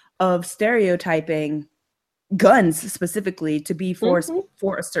job of stereotyping guns specifically to be for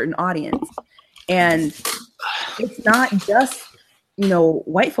a certain audience, and it's not just, you know,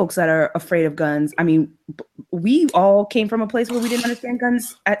 white folks that are afraid of guns. I mean, we all came from a place where we didn't understand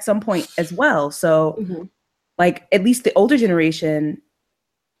guns at some point as well. So, like, at least the older generation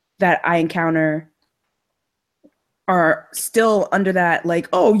that I encounter are still under that, like,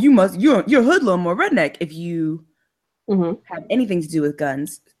 oh, you're hoodlum or redneck if you have anything to do with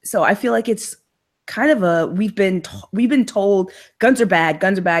guns. So I feel like it's kind of we've been told guns are bad,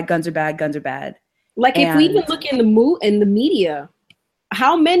 guns are bad, guns are bad, guns are bad. Like, if we even look in the media,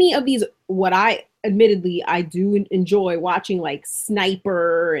 how many of these, what I admittedly I do enjoy watching, like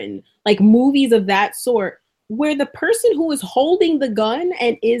Sniper and like movies of that sort, where the person who is holding the gun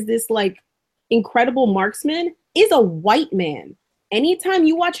and is this like incredible marksman is a white man. Anytime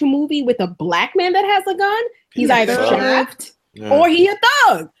you watch a movie with a black man that has a gun, he's either shaft or he a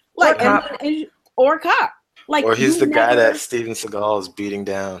thug, like or a cop. Like, or he's the guy that Steven Seagal is beating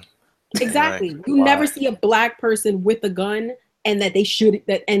down. Exactly. Like, you never see a black person with a gun, and that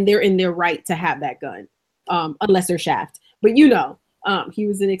and they're in their right to have that gun, unless they're Shaft. But he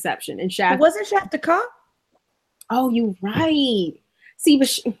was an exception. And Shaft wasn't Shaft a cop. Oh, you're right. See, but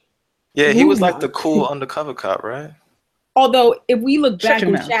he was like the cool undercover cop, right? Although, if we look back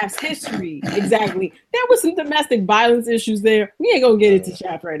in Shaft's history, exactly, there was some domestic violence issues there. We ain't gonna get into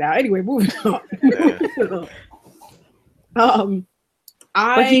Shaft right now. Anyway, moving on.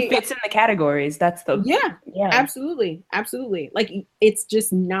 But he fits in the categories. That's absolutely. Like, it's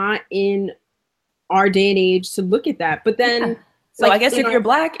just not in our day and age to look at that. But then, so like, I guess if you're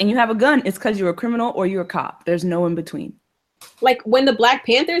black and you have a gun, it's because you're a criminal or you're a cop. There's no in between. Like, when the Black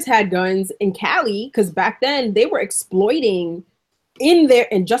Panthers had guns in Cali, because back then they were exploiting in there,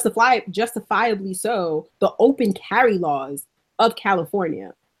 and justifiably so, the open carry laws of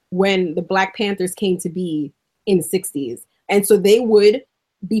California when the Black Panthers came to be in the 60s. And so they would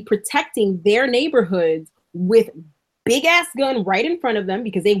be protecting their neighborhoods with big ass gun right in front of them,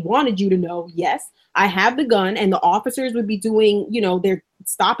 because they wanted you to know, yes, I have the gun. And the officers would be doing, their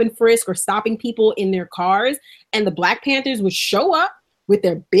stop and frisk or stopping people in their cars. And the Black Panthers would show up with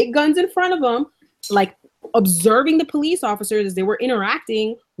their big guns in front of them, like observing the police officers as they were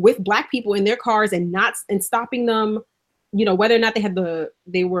interacting with black people in their cars and stopping them, whether or not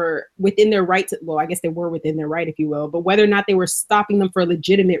they were within their right to, well, I guess they were within their right, if you will, but whether or not they were stopping them for a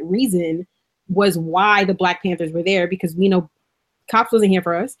legitimate reason was why the Black Panthers were there, because we know cops wasn't here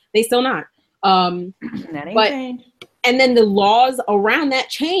for us. They still not. That ain't changed. And then the laws around that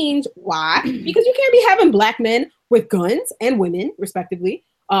change. Why? Because you can't be having black men with guns and women, respectively,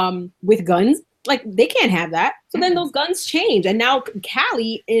 with guns. Like, they can't have that. So then those guns change. And now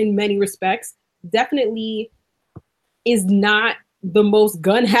Cali, in many respects, definitely is not the most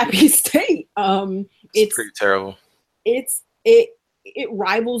gun happy state. It's pretty terrible. It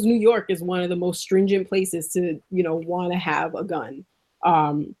rivals New York as one of the most stringent places to, want to have a gun.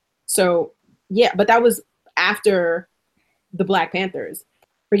 So yeah, but that was after the Black Panthers.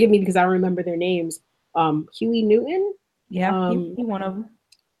 Forgive me because I don't remember their names. Huey Newton. Yeah, he one of them.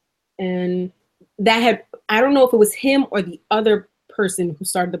 And I don't know if it was him or the other person who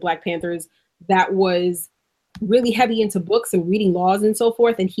started the Black Panthers that was really heavy into books and reading laws and so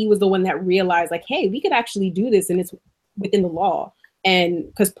forth. And he was the one that realized, like, hey, we could actually do this, and it's within the law. And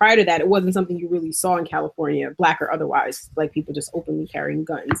because prior to that, it wasn't something you really saw in California, black or otherwise, like people just openly carrying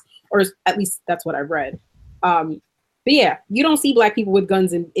guns, or at least that's what I read. But yeah, you don't see black people with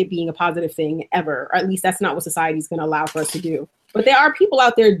guns and it being a positive thing ever, or at least that's not what society's going to allow for us to do. But there are people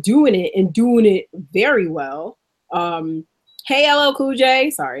out there doing it and doing it very well. Hey, LL Cool J,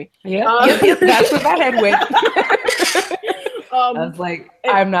 sorry. Yeah, that's what that head went. I was like,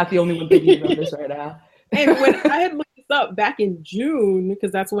 I'm not the only one thinking about this right now. And when I had looked this up back in June,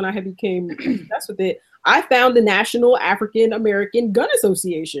 because that's when I had became obsessed with it, I found the National African American Gun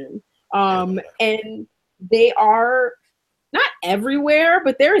Association. And they are not everywhere,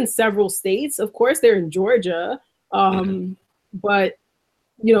 but they're in several states. Of course, they're in Georgia. But,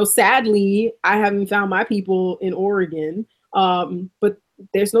 sadly, I haven't found my people in Oregon. But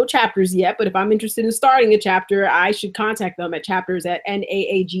there's no chapters yet. But if I'm interested in starting a chapter, I should contact them at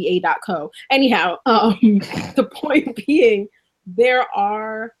chapters@naaga.co. Anyhow, the point being, there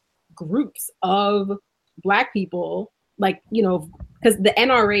are groups of black people, like, because the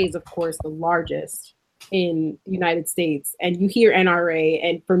NRA is, of course, the largest in the United States. And you hear NRA,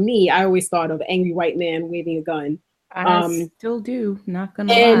 and for me, I always thought of angry white man waving a gun. I still do, not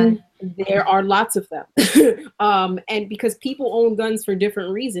gonna lie. There are lots of them. And because people own guns for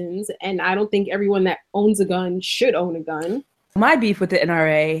different reasons, and I don't think everyone that owns a gun should own a gun. My beef with the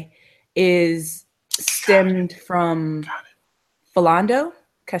NRA is stemmed from Philando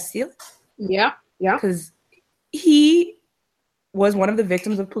Castile. Yeah. Because he was one of the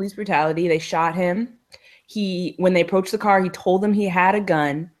victims of police brutality. They shot him. When they approached the car, he told them he had a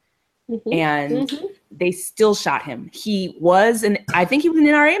gun. And they still shot him. I think he was an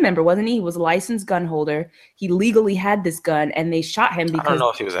NRA member, wasn't he? He was a licensed gun holder. He legally had this gun, and they shot him because. I don't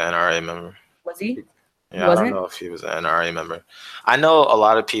know if he was an NRA member. Was he? Yeah, I don't know if he was an NRA member. I know a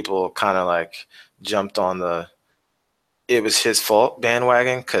lot of people kind of like jumped on it was his fault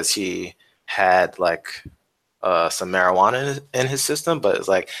bandwagon because he had like some marijuana in his system, but it's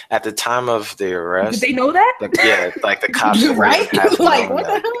like at the time of the arrest. Did they know that? Like the cops, right? Like what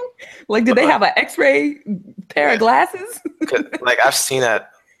the hell? Like, did they have an X-ray pair of glasses? Like I've seen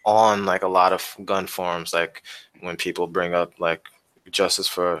that on like a lot of gun forums, like when people bring up like justice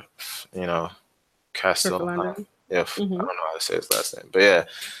for Castle. I don't know how to say his last name, but yeah,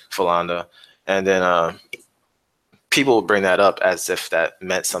 Philando. And then people will bring that up as if that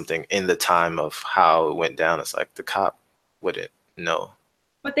meant something in the time of how it went down. It's like the cop wouldn't know.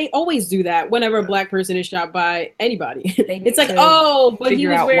 But they always do that whenever a black person is shot by anybody. It's like, oh, but he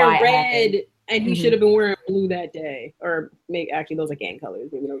was wearing red and he should have been wearing blue that day. Or maybe actually those are gang colors.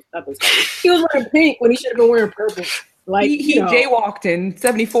 Maybe not those colors. He was wearing pink when he should have been wearing purple. Like he jaywalked in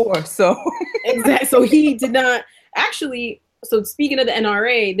 74, so exactly. So he did not actually. So speaking of the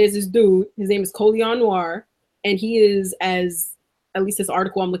NRA, there's this dude. His name is Colion Noir, and he is, as at least this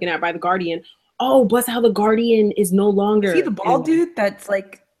article I'm looking at by The Guardian. Oh, bless how The Guardian is no longer. Is he the bald dude? That's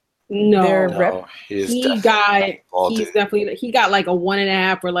like no. He got like a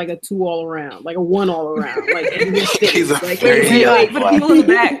 1.5 or like a 2 all around, like a 1 all around. Like he's a like, for the people in the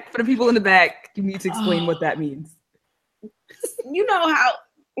back. For the people in the back, you need to explain what that means. You know how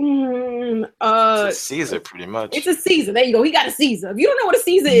it's a Caesar, pretty much. It's a Caesar. There you go. He got a Caesar. If you don't know what a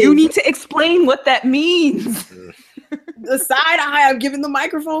Caesar is, you need to explain what that means. The side eye, I'm giving the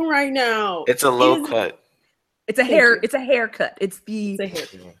microphone right now. It's a low cut. It's a haircut. It's the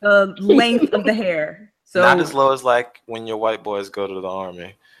length of the hair. So not as low as like when your white boys go to the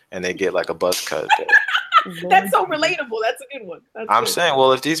army and they get like a buzz cut. That's so relatable. That's a good one. I'm saying,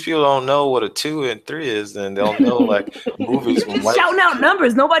 well, if these people don't know what a 2 and 3 is, then they'll know like movies. You're just shouting out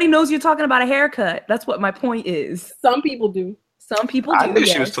numbers. Nobody knows you're talking about a haircut. That's what my point is. Some people do. I knew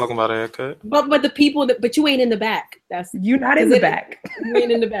she was talking about a haircut. But the people but you ain't in the back. You're not in the back. You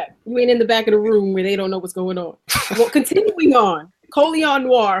ain't in the back. You ain't in the back of the room where they don't know what's going on. Well, continuing on, Colion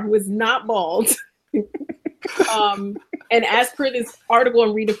Noir, who is not bald. And as per this article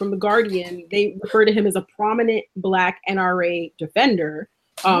I'm reading from The Guardian, they refer to him as a prominent black NRA defender.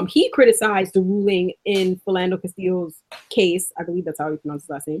 He criticized the ruling in Philando Castillo's case. I believe that's how he pronounced his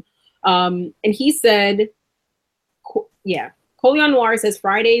last name. And he said, Colion Noir says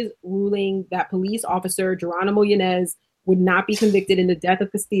Friday's ruling that police officer Geronimo Yanez would not be convicted in the death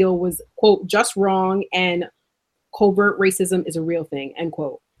of Castillo was, quote, just wrong, and covert racism is a real thing, end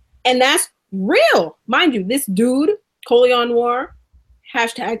quote. And that's real. Mind you, this dude, Colion Noir,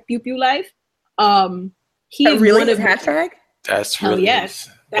 hashtag pew pew life. He is really one of hashtag? That's hell really yes.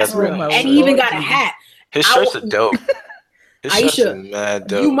 That's real. Really and he even got a hat. His shirts are dope. His shirts Ayesha, are mad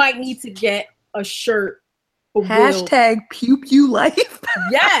dope. you might need to get a shirt. Hashtag pew pew life.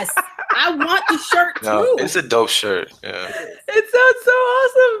 Yes, I want the shirt too. It's a dope shirt. Yeah, it sounds so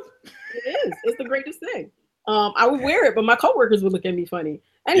awesome. It is. It's the greatest thing. I would wear it, but my coworkers would look at me funny.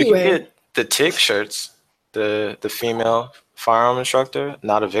 Anyway, you can get the TIG shirts, the female firearm instructor,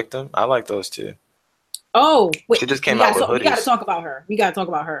 not a victim. I like those too. Oh, wait, she just came out with hoodies. We got to talk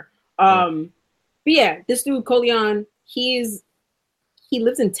about her. But yeah, this dude Colion, he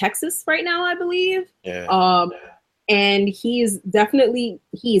lives in Texas right now, I believe. Yeah. And he is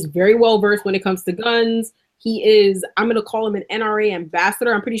very well versed when it comes to guns. He is, I'm going to call him an NRA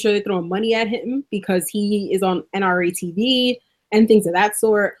ambassador. I'm pretty sure they're throwing money at him because he is on NRA TV and things of that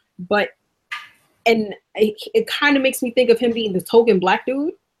sort. And it kind of makes me think of him being the token black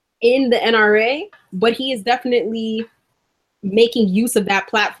dude in the NRA, but he is definitely making use of that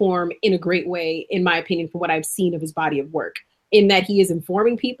platform in a great way, in my opinion, from what I've seen of his body of work, in that he is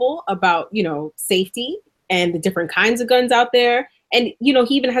informing people about, safety and the different kinds of guns out there. And,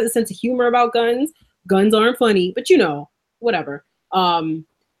 he even has a sense of humor about guns. Guns aren't funny, but whatever. And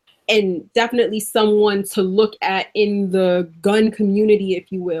definitely someone to look at in the gun community,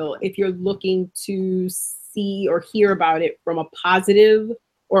 if you will, if you're looking to see or hear about it from a positive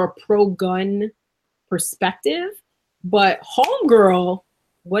or a pro-gun perspective. But homegirl,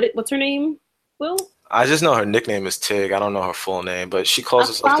 what's her name, Will? I just know her nickname is Tig. I don't know her full name, but she calls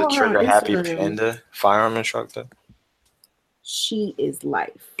herself the Trigger Happy Panda firearm instructor. She is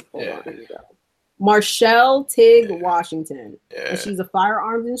life. Hold Yeah. on, here we go. Marshall Tig Washington. Yeah. And she's a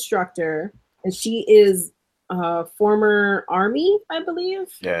firearms instructor, and she is former Army, I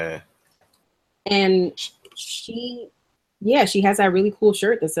believe. Yeah. And she has that really cool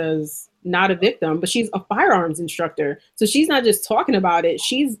shirt that says not a victim, but she's a firearms instructor. So she's not just talking about it.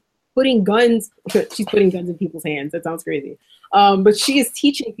 She's putting guns in people's hands. That sounds crazy. But she is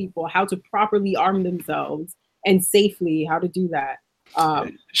teaching people how to properly arm themselves and safely how to do that.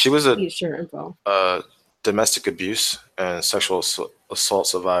 She was a domestic abuse and sexual assault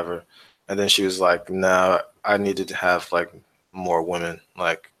survivor. And then she was like, "Now I needed to have like more women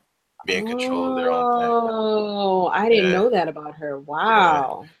like be in control of their own thing." Oh, I didn't know that about her.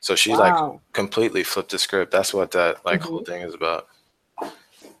 Wow. Yeah. So she like completely flipped the script. That's what that like whole thing is about.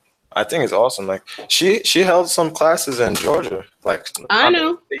 I think it's awesome. Like she held some classes in Georgia. Like I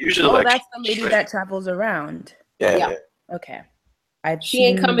know. They usually that's the lady that travels around. Yeah. Okay. She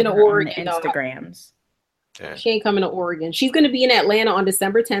ain't coming to Oregon. Instagrams. Yeah. She ain't coming to Oregon. She's going to be in Atlanta on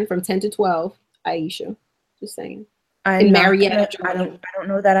December 10th from 10 to 12. Ayesha, just saying. In Marietta, I don't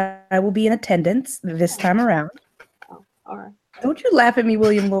know that I will be in attendance this time around. Oh, all right. Don't you laugh at me,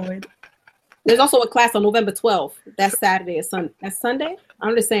 William Loyd. There's also a class on November 12th. That's Saturday. That's Sunday.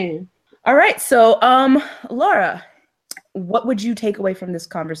 I'm just saying. All right. So, Laura, what would you take away from this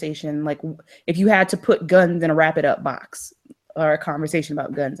conversation? Like, if you had to put guns in a wrap it up box, or a conversation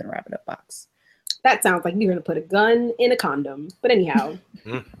about guns in a wrap it up box. That sounds like you're going to put a gun in a condom. But anyhow,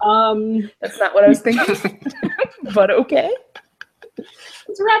 that's not what I was thinking. But okay.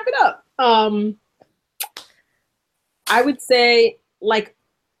 Let's wrap it up. I would say, like,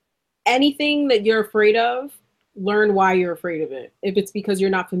 anything that you're afraid of, learn why you're afraid of it. If it's because you're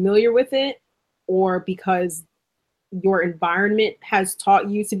not familiar with it, or because your environment has taught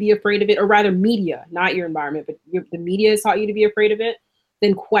you to be afraid of it, or rather media, not your environment, but the media has taught you to be afraid of it,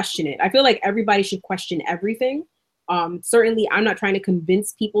 then question it. I feel like everybody should question everything. Certainly, I'm not trying to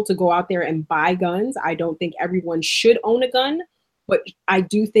convince people to go out there and buy guns. I don't think everyone should own a gun, but I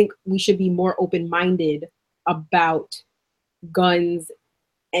do think we should be more open-minded about guns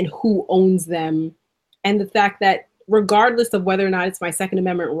and who owns them, and the fact that regardless of whether or not it's my Second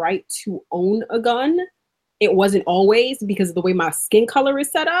Amendment right to own a gun, it wasn't always because of the way my skin color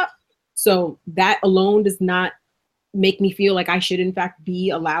is set up. So that alone does not make me feel like I should in fact be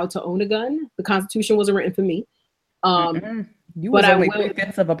allowed to own a gun. The Constitution wasn't written for me. You was only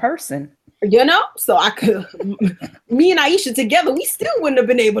 3/5 of a person. You know, so I could, me and Ayesha together, we still wouldn't have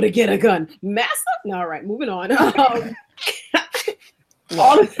been able to get a gun. Massa? No, all right, moving on.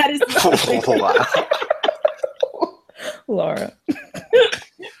 All of that is Laura.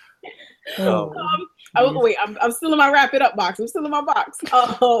 I'm still in my wrap it up box. I'm still in my box.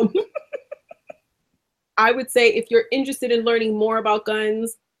 I would say if you're interested in learning more about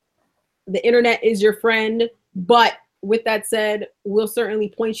guns, the internet is your friend. But with that said, we'll certainly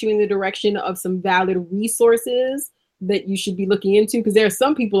point you in the direction of some valid resources that you should be looking into, because there are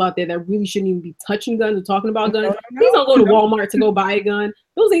some people out there that really shouldn't even be touching guns or talking about guns. Please don't go to Walmart to go buy a gun.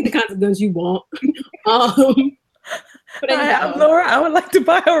 Those ain't the kinds of guns you want. But anyhow, Laura, I would like to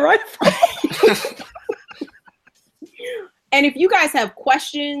buy a rifle. And if you guys have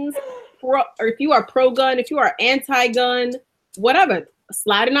questions, or if you are pro-gun, if you are anti-gun, whatever,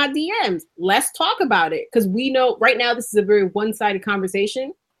 slide in our DMs. Let's talk about it, because we know right now this is a very one-sided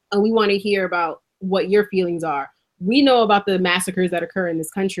conversation, and we want to hear about what your feelings are. We know about the massacres that occur in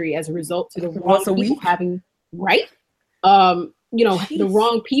this country as a result to the wrong people having, right? The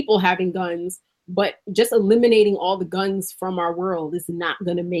wrong people having guns, but just eliminating all the guns from our world is not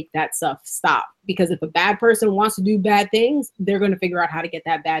going to make that stuff stop. Because if a bad person wants to do bad things, they're going to figure out how to get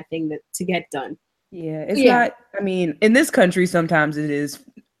that bad thing to get done. Yeah, it's not, I mean, in this country, sometimes it is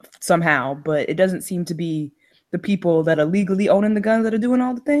somehow, but it doesn't seem to be the people that are legally owning the guns that are doing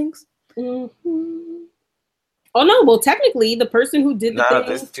all the things. Mm-hmm. Oh no! Well, technically, the person who did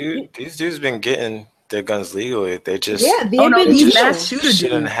these dudes been getting their guns legally. They just these mass shooters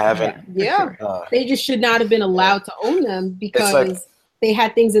shouldn't have it. Yeah, they just should not have been allowed to own them because they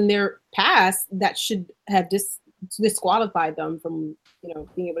had things in their past that should have disqualified them from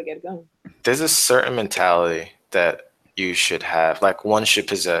being able to get a gun. There's a certain mentality that you should have, like one should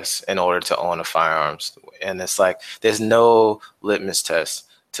possess in order to own a firearms, and it's like there's no litmus test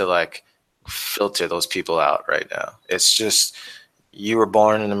to like filter those people out right now. It's just, you were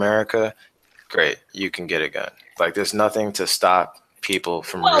born in America, great, you can get a gun. Like there's nothing to stop people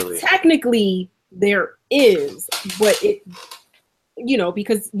from really. Technically there is, but it,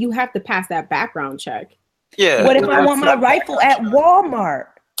 because you have to pass that background check. Yeah. What if I want my rifle at Walmart?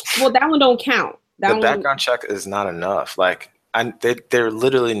 Well, that one don't count. The background check is not enough. Like there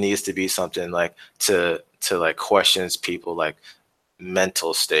literally needs to be something like to like questions people like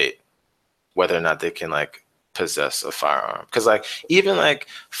mental state, whether or not they can like possess a firearm. Because like even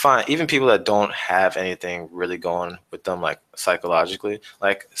people that don't have anything really going with them, like psychologically,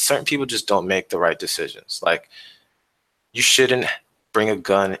 like certain people just don't make the right decisions. Like you shouldn't bring a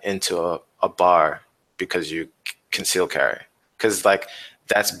gun into a bar because you conceal carry, because like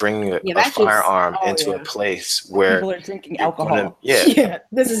that's bringing a that's just firearm into a place where where people are drinking you're alcohol.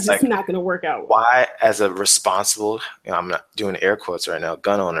 This is just like, not going to work out. Why, as a responsible, I'm not doing air quotes right now,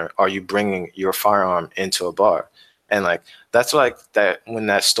 gun owner, are you bringing your firearm into a bar? And like that's like that when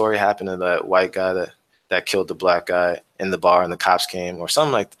that story happened to that white guy that killed the black guy in the bar and the cops came, or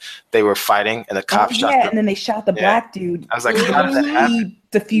something, like they were fighting and the cops shot and then they shot the black dude. I was like, how did that happen?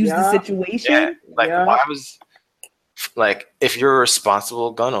 Diffused the situation. Why was, like, if you're a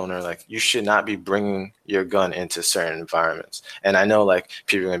responsible gun owner, like you should not be bringing your gun into certain environments. And I know like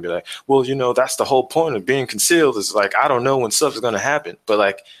people are gonna be like, well, that's the whole point of being concealed, is like, I don't know when stuff is gonna happen, but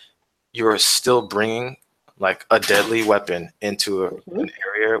like you're still bringing like a deadly weapon into an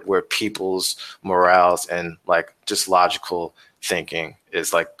area where people's morals and like just logical thinking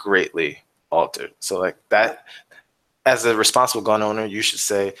is like greatly altered. So like that, as a responsible gun owner, you should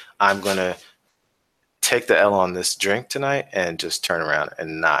say, I'm gonna take the L on this drink tonight and just turn around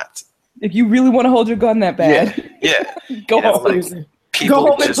and not. If you really want to hold your gun that bad, go home. Like, people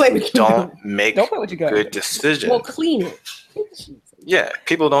go home and play just don't make good decisions. Well, clean it. Yeah,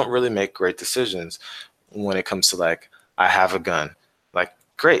 people don't really make great decisions when it comes to like, I have a gun. Like,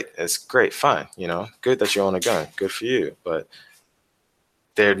 great, it's great, fine, good that you own a gun, good for you. But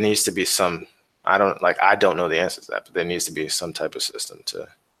there needs to be some. I don't know the answer to that, but there needs to be some type of system to.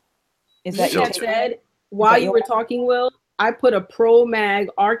 Is that said? While you were talking, Will, I put a Pro Mag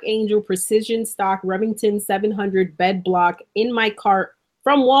Archangel Precision Stock Remington 700 bed block in my cart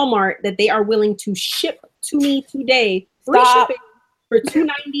from Walmart that they are willing to ship to me today. Free shipping for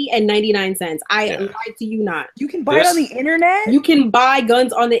 $2.90 and 99 cents. I lied to you not. You can buy it on the internet? You can buy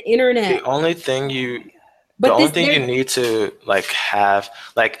guns on the internet. The only thing you need to like have,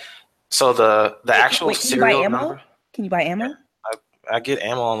 like, so the actual serial number. Can you buy ammo? I get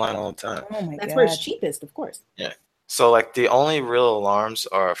ammo online all the time. Oh my That's where it's cheapest, of course. Yeah. So like the only real alarms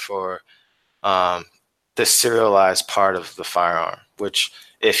are for the serialized part of the firearm, which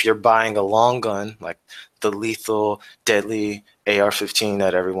if you're buying a long gun, like the lethal, deadly AR-15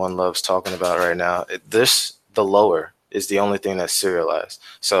 that everyone loves talking about right now, the lower is the only thing that's serialized.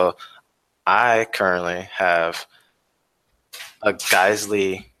 So I currently have a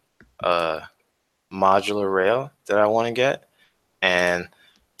Geisley modular rail that I want to get, and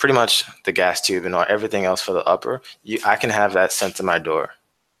pretty much the gas tube and everything else for the upper, I can have that sent to my door,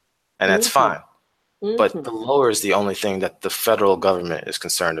 and that's fine. But the lower is the only thing that the federal government is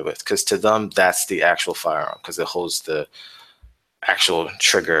concerned with, because to them, that's the actual firearm, because it holds the actual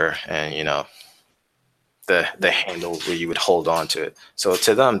trigger and, the handle where you would hold on to it. So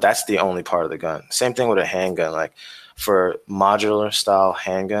to them, that's the only part of the gun. Same thing with a handgun. Like for modular style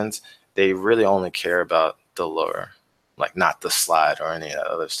handguns, they really only care about the lower, like not the slide or any of that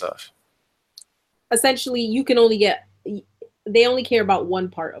other stuff. Essentially, they only care about one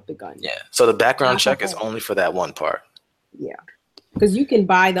part of the gun. Yeah. So the background check is only for that one part. Yeah. Because you can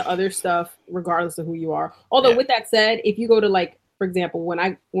buy the other stuff regardless of who you are. Although with that said, if you go to, like, for example,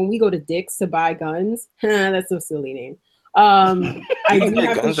 when we go to Dick's to buy guns, that's a silly name. I do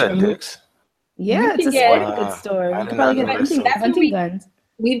have guns at Dick's. Yeah, it's a sporting goods store. You can probably get hunting guns.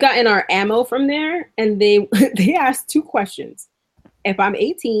 We've gotten our ammo from there, and they asked 2 questions. If I'm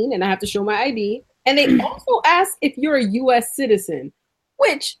 18 and I have to show my ID, and they also ask if you're a U.S. citizen,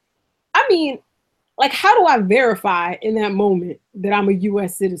 which, I mean, like, how do I verify in that moment that I'm a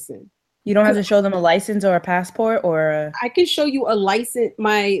U.S. citizen? You don't have to show them a license or a passport, or I can show you a license,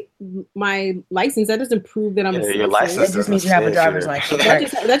 my license. That doesn't prove that I'm a citizen. Your license it just means you have a driver's license.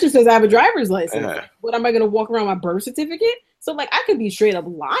 That just says I have a driver's license. Yeah. What am I going to walk around with my birth certificate? So like I could be straight up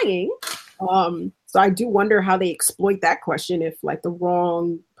lying. So I do wonder how they exploit that question if like the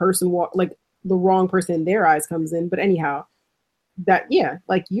wrong person the wrong person in their eyes comes in. But anyhow,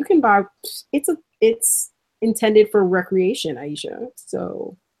 like you can buy. It's intended for recreation, Ayesha.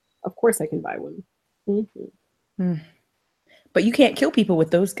 So. Of course I can buy one. Mm-hmm. But you can't kill people with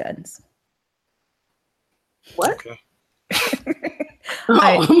those guns. What? Okay.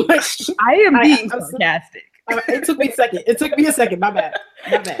 I am being sarcastic. It took me a second. My bad.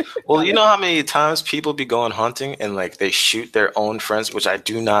 Well, you know how many times people be going hunting and like they shoot their own friends, which I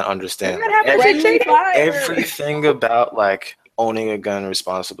do not understand. Everything about like owning a gun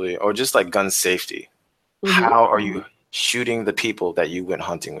responsibly or just like gun safety. Mm-hmm. How are you shooting the people that you went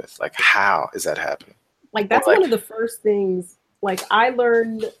hunting with? Like, how is that happening? Like, that's one of the first things, like, I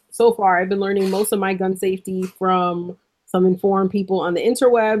learned so far, I've been learning most of my gun safety from some informed people on the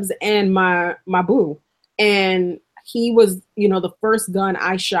interwebs and my boo. And he was, the first gun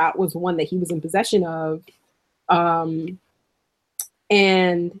I shot was one that he was in possession of.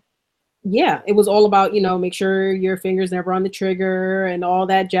 And yeah, it was all about, make sure your finger's never on the trigger and all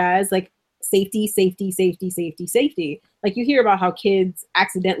that jazz. Like safety, safety, safety, safety, safety. Like you hear about how kids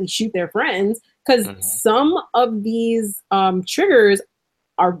accidentally shoot their friends because some of these triggers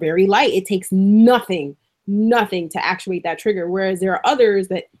are very light. It takes nothing to actuate that trigger. Whereas there are others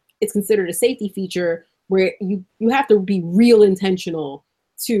that it's considered a safety feature where you have to be real intentional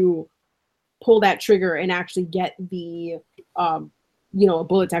to pull that trigger and actually get the, a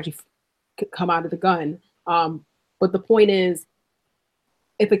bullet to actually come out of the gun. But the point is,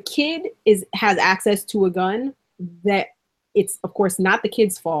 if a kid has access to a gun, that it's of course not the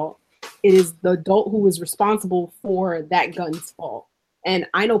kid's fault. It is the adult who is responsible for that gun's fault. And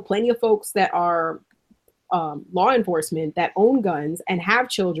I know plenty of folks that are law enforcement that own guns and have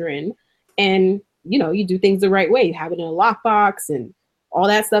children, and you do things the right way. You have it in a lockbox and all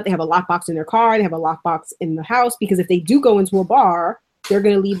that stuff. They have a lockbox in their car. They have a lockbox in the house because if they do go into a bar, they're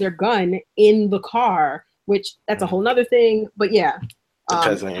going to leave their gun in the car, which that's a whole nother thing. But yeah.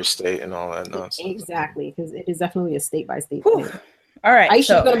 Depends on your state and all that nonsense. Exactly, because it is definitely a state-by-state thing. All right.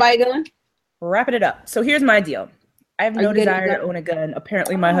 Ayesha, you going to buy a gun? Wrapping it up. So here's my deal. I have no desire to own a gun.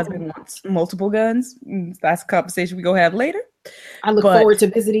 Apparently, my husband wants multiple guns. That's a conversation we go have later. I look forward to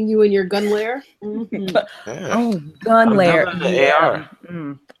visiting you in your gun lair. Oh, gun lair. AR.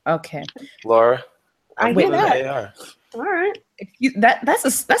 Okay, Laura. I hear that. AR. All right.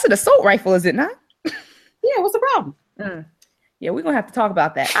 That's an assault rifle, is it not? Yeah. What's the problem? Yeah, we're gonna have to talk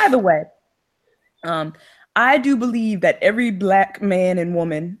about that. Either way, I do believe that every Black man and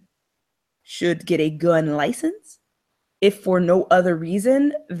woman should get a gun license, if for no other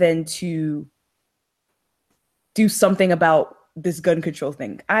reason than to do something about this gun control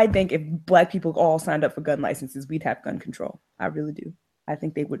thing. I think if Black people all signed up for gun licenses, we'd have gun control. I really do. I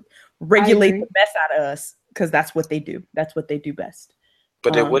think they would regulate the mess out of us because that's what they do. That's what they do best.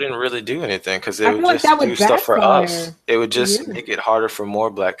 But it wouldn't really do anything because they would just do stuff for us. It would just make it harder for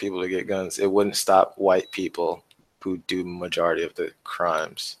more Black people to get guns. It wouldn't stop white people who do majority of the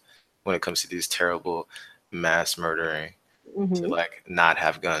crimes when it comes to these terrible mass murdering to like not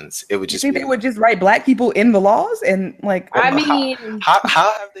have guns. It would just. You think they would just write Black people in the laws and like? I mean, how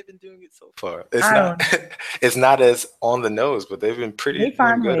have they been doing it so far? It's not. It's not as on the nose, but they've been pretty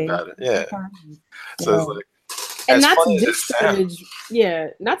good about it. Yeah. So it's like. And not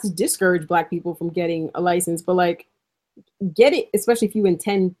to discourage Black people from getting a license, but like get it, especially if you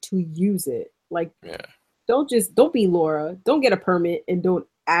intend to use it. Like, don't be Laura. Don't get a permit and don't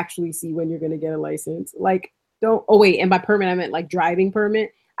actually see when you're going to get a license. Like, don't. Oh wait, and by permit I meant like driving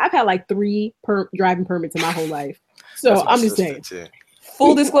permit. I've had like 3 driving permits in my whole life, so I'm just saying.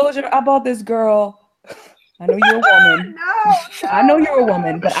 Full disclosure: I bought this girl. I know you're a woman. No. I know you're a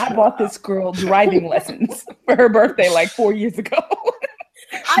woman, but I bought this girl driving lessons for her birthday like 4 years ago.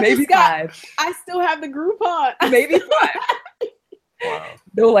 Maybe 5. I still have the Groupon. Maybe 5. Wow.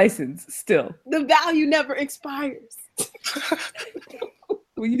 No license, still. The value never expires.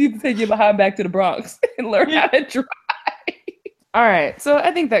 Well, you need to take your behind back to the Bronx and learn how to drive. All right, so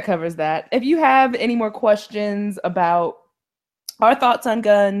I think that covers that. If you have any more questions about our thoughts on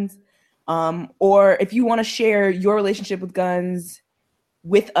guns, or if you want to share your relationship with guns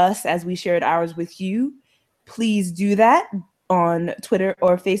with us as we shared ours with you, please do that on Twitter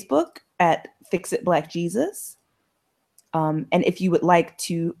or Facebook at FixItBlackJesus. And if you would like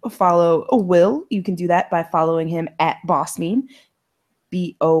to follow Will, you can do that by following him at Bossmeem,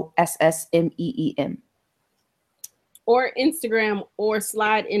 BOSSMEEM. Or Instagram, or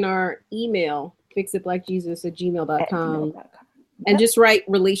slide in our email, fixitblackjesus@gmail.com. And just write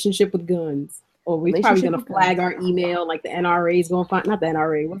relationship with guns. Or we're probably going to flag our email, like the NRA is going to find, not the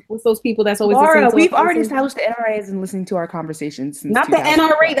NRA. What's those people that's always Laura, we've already established the NRA and listening to our conversations. Since not the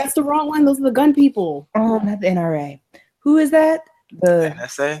NRA, that's the wrong one. Those are the gun people. Oh, not the NRA. Who is that? The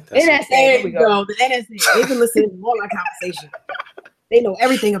NSA? NSA, there we go. The NSA. They've been listening to all our conversation. They know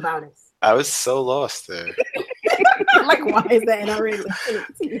everything about us. I was so lost there. Like, why is the NRA listening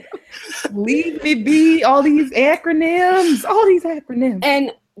to you? Leave me be, all these acronyms.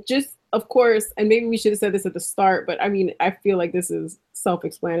 And just, of course, and maybe we should have said this at the start, but I mean, I feel like this is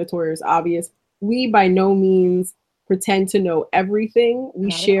self-explanatory, it's obvious. We by no means pretend to know everything.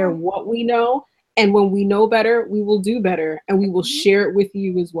 We share what we know. And when we know better, we will do better. And we will share it with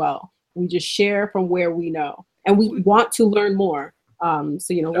you as well. We just share from where we know. And we want to learn more. So,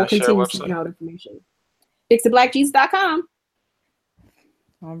 we'll continue seeking out information. FixItBlackJesus.com.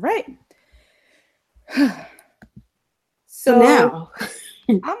 All right. So now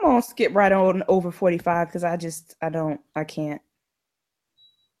I'm gonna skip right on over 45 because I can't.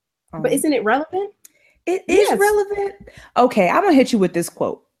 But isn't it relevant? It is relevant. Okay, I'm gonna hit you with this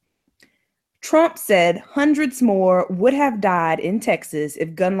quote. Trump said hundreds more would have died in Texas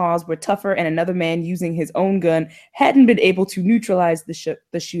if gun laws were tougher and another man using his own gun hadn't been able to neutralize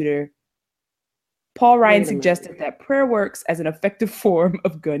the shooter. Paul Ryan suggested that prayer works as an effective form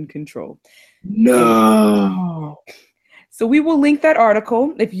of gun control. No. So we will link that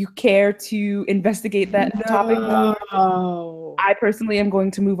article if you care to investigate that topic. I personally am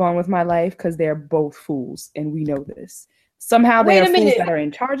going to move on with my life because they're both fools, and we know this. Somehow they are fools that are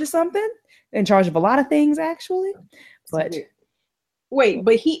in charge of something, in charge of a lot of things, actually. But wait,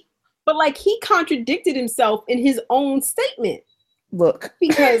 but he contradicted himself in his own statement. Look,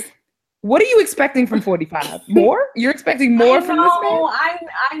 because what are you expecting from 45? More? You're expecting more from this man?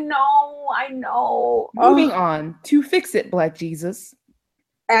 I know. Moving on to Fix It, Black Jesus.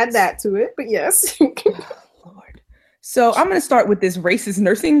 Add that to it, but yes. Lord. So I'm going to start with this racist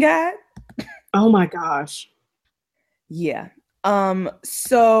nursing guide. Oh my gosh. Yeah.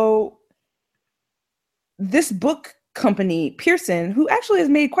 So this book company, Pearson, who actually has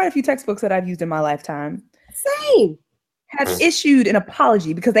made quite a few textbooks that I've used in my lifetime. Same. Has issued an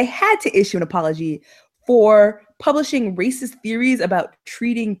apology because they had to issue an apology for publishing racist theories about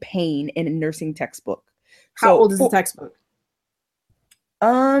treating pain in a nursing textbook. How old is the textbook?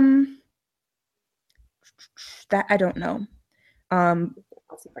 That I don't know. I'll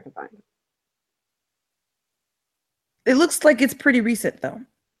see if I can find it. It looks like it's pretty recent though.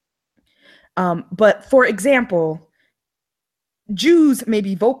 But for example, Jews may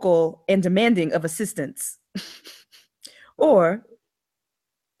be vocal and demanding of assistance. Or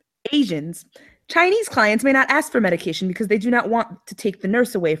Asians, Chinese clients may not ask for medication because they do not want to take the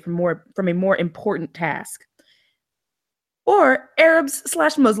nurse away from a more important task. Or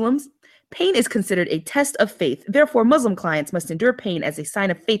Arabs/Muslims, pain is considered a test of faith. Therefore, Muslim clients must endure pain as a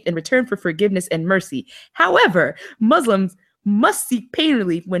sign of faith in return for forgiveness and mercy. However, Muslims must seek pain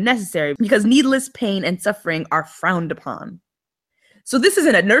relief when necessary because needless pain and suffering are frowned upon. So this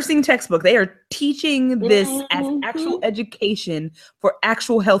isn't a nursing textbook. They are teaching this as actual education for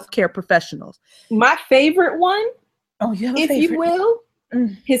actual healthcare professionals. My favorite one, you will,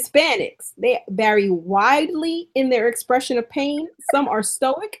 Hispanics. They vary widely in their expression of pain. Some are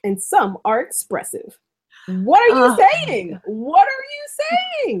stoic and some are expressive. What are you saying? What are you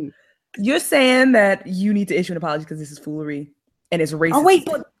saying? You're saying that you need to issue an apology because this is foolery. And it's racist. Oh, wait,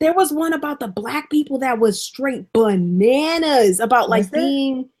 but there was one about the black people that was straight bananas about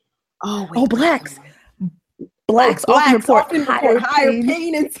being... blacks. Blacks often report higher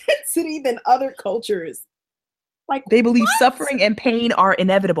pain intensity than other cultures. They believe suffering and pain are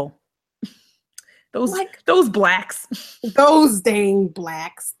inevitable. Those blacks. Those dang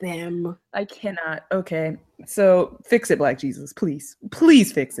blacks, them. I cannot. Okay. So fix it, Black Jesus. Please.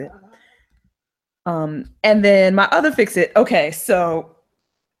 Please fix it. And then my other fix it. Okay, so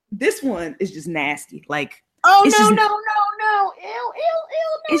this one is just nasty. No. Ew.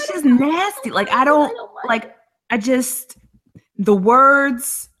 It's just nasty. I don't like. The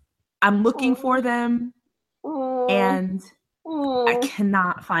words. I'm looking for them, and I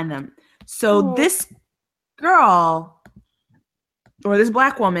cannot find them. So this girl, or this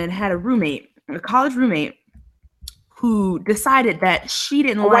black woman, had a college roommate, who decided that she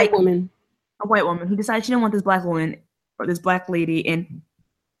didn't like a white woman who decided she didn't want this black woman or this black lady in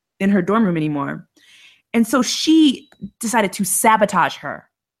her dorm room anymore. And so she decided to sabotage her.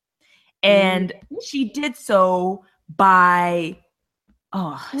 And she did so by,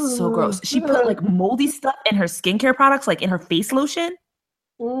 so gross. She put moldy stuff in her skincare products, in her face lotion.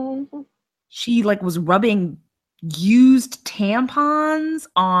 She was rubbing used tampons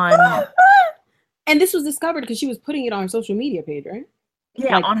on. And this was discovered because she was putting it on her social media page, right?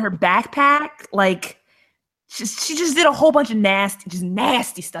 Yeah, on her backpack. She just did a whole bunch of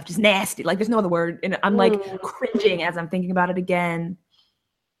nasty stuff. Just nasty. There's no other word. And I'm cringing as I'm thinking about it again.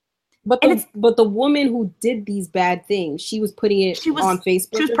 But the woman who did these bad things, she was putting it on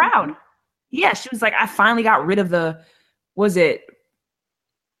Facebook. She was proud. Yeah, she was like, I finally got rid of was it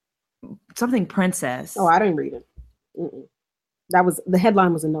something princess? Oh, I didn't read it. The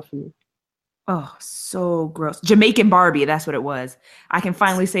headline was enough for me. Oh, so gross. Jamaican Barbie, that's what it was. I can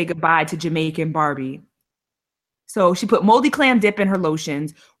finally say goodbye to Jamaican Barbie. So she put moldy clam dip in her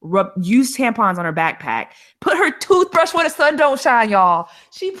lotions, used tampons on her backpack, put her toothbrush where the sun don't shine, y'all.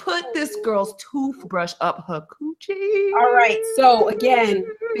 She put this girl's toothbrush up her coochie. All right. So again,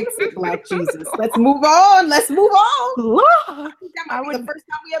 Fix it, Black Jesus. Let's move on. Let's move on. Lord, That might be the first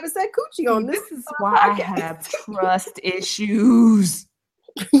time we ever said coochie on this. This is why I have trust issues.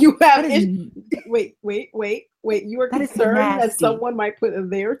 You have That is- wait. You are That is concerned that nasty. someone might put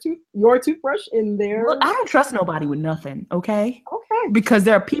your toothbrush in their. Look, I don't trust nobody with nothing, okay? Okay, Because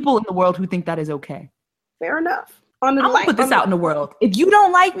there are people in the world who think that is okay. fair enough. I'm gonna put this out in the world. If you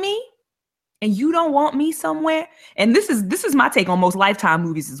don't like me and you don't want me somewhere, and this is my take on most Lifetime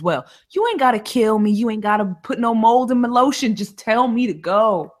movies as well. You ain't gotta kill me. You ain't gotta put no mold in my lotion. Just tell me to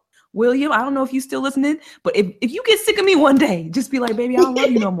go. William, I don't know if you still listening, but if you get sick of me one day, just be like, baby, I don't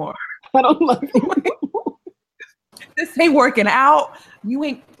love you no more. I don't love you. This ain't working out. You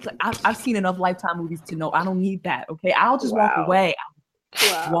ain't. I've seen enough Lifetime movies to know I don't need that. Okay, I'll just walk away.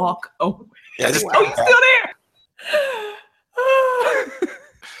 Wow. Walk away. Yeah, just, Oh, you still there?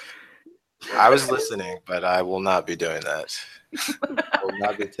 I was listening, but I will not be doing that. I will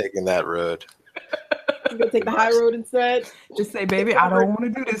not be taking that road. You're gonna take the high road instead. Just say, baby, I don't want to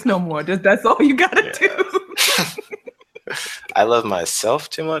do this no more. That's all you gotta do. I love myself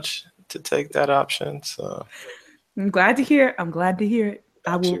too much to take that option. So I'm glad to hear it.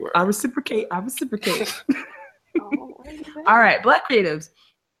 You were. I'll reciprocate. All All right, Black creatives.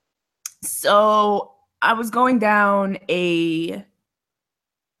 So I was going down a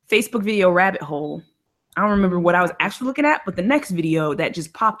Facebook video rabbit hole. I don't remember what I was actually looking at, but the next video that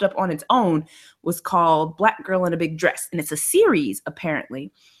just popped up on its own was called Black Girl in a Big Dress. And it's a series,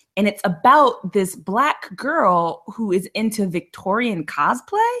 apparently. And it's about this Black girl who is into Victorian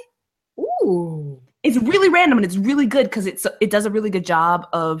cosplay. Ooh. It's really random and it's really good because it does a really good job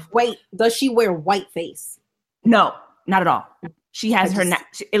of... Wait, does she wear white face? No, not at all. She has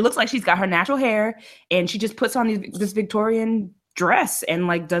it looks like she's got her natural hair and she just puts on this Victorian dress and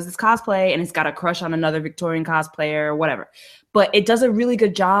like does this cosplay and it's got a crush on another Victorian cosplayer or whatever. But it does a really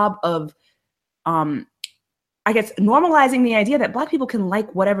good job of I guess normalizing the idea that Black people can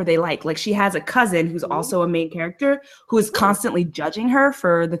like whatever they like. Like she has a cousin who's also a main character who is constantly judging her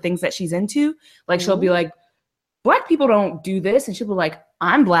for the things that she's into. Like she'll be like, Black people don't do this. And she'll be like,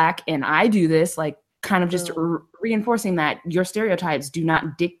 I'm Black and I do this. Like kind of just reinforcing that your stereotypes do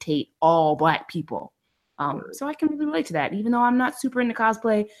not dictate all Black people. So I can really relate to that, even though I'm not super into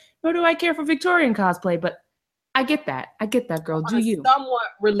cosplay, nor do I care for Victorian cosplay, but I get that, girl. Do you? Somewhat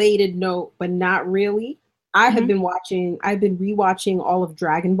related note, but not really. I've been rewatching all of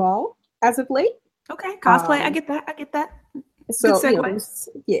Dragon Ball as of late. Okay, cosplay. I get that. So Good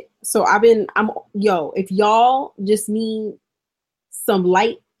segue. So if y'all just need some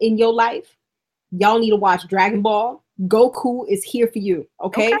light in your life, y'all need to watch Dragon Ball. Goku is here for you.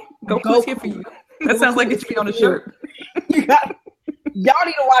 Okay? Goku is here for you. That sounds like it should be on a shirt. Y'all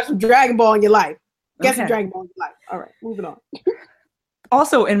need to watch some Dragon Ball in your life. Get some Dragon Ball in your life. All right, moving on.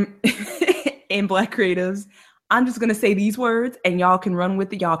 Also, in Black creatives, I'm just gonna say these words, and y'all can run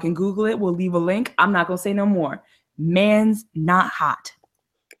with it. Y'all can Google it. We'll leave a link. I'm not gonna say no more. Man's not hot.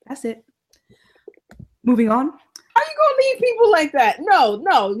 That's it. Moving on. How you gonna leave people like that?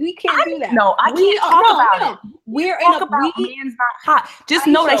 No, we can't do that. No, I can't talk about it. We're talk about man's not hot. Just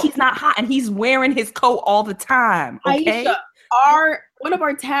know that he's not hot and he's wearing his coat all the time. Okay. Ayesha, one of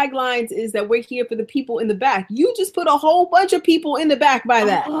our taglines is that we're here for the people in the back. You just put a whole bunch of people in the back by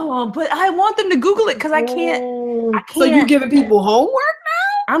that. Oh, but I want them to Google it because I can't. So you're giving people homework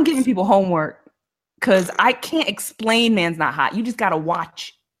now? I'm giving people homework because I can't explain man's not hot. You just gotta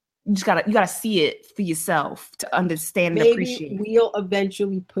watch. You gotta see it for yourself to understand and appreciate. Maybe we'll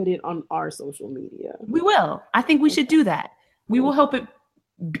eventually put it on our social media. We will. I think we should do that. We will help it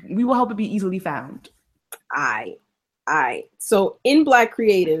be easily found. So in Black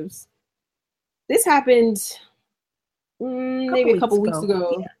creatives, this happened maybe a couple weeks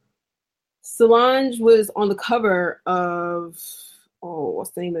ago. Yeah. Solange was on the cover of what's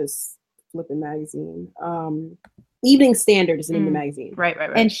the name of this flipping magazine? Evening Standard is the name of the magazine. Right.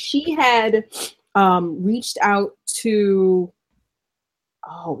 And she had reached out to,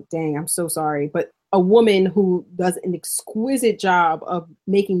 I'm so sorry, but a woman who does an exquisite job of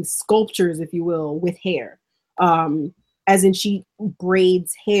making sculptures, if you will, with hair. As in she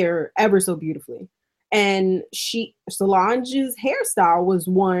braids hair ever so beautifully. And Solange's hairstyle was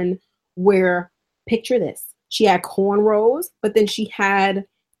one where, picture this, she had cornrows, but then she had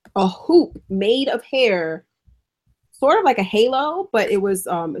a hoop made of hair, sort of like a halo, but it was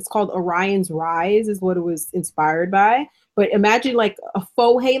it's called Orion's Rise is what it was inspired by. But imagine like a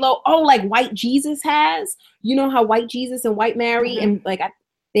faux halo, like White Jesus has. You know how White Jesus and White Mary and like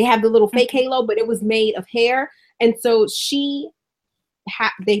they have the little fake halo, but it was made of hair. And so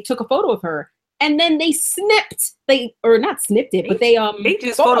they took a photo of her and then they just photoshopped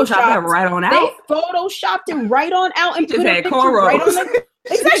it right on out. They photoshopped it right on out and put a picture cornrows. right on the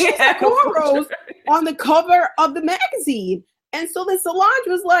cornrows on the cover of the magazine. And so then Solange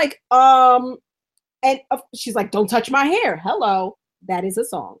was like, she's like, "Don't touch my hair." Hello, that is a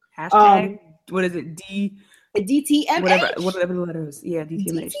song. Hashtag, what is it? DTMH. Whatever the letters. Yeah,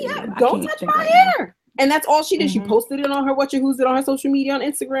 DTMH. DTM. Don't touch my hair. And that's all she did. She posted it on her on her social media on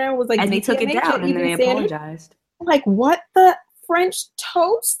Instagram. Was like, and they took it down and then they apologized. Like, what the French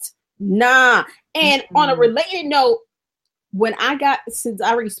toast? Nah. And on a related note, since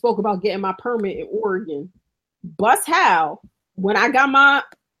I already spoke about getting my permit in Oregon, when I got my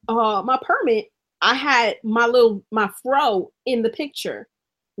my permit, I had my fro in the picture.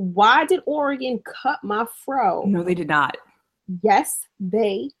 Why did Oregon cut my fro? No, they did not. Yes,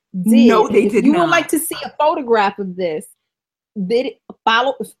 they did. No, they did not. You would like to see a photograph of this?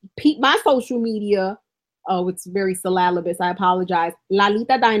 Peep my social media. Oh, it's very syllabus. I apologize.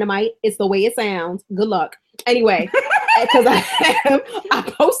 Lalita Dynamite. It's the way it sounds. Good luck. Anyway, because I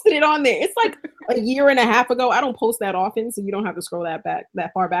posted it on there. It's like a year and a half ago. I don't post that often, so you don't have to scroll that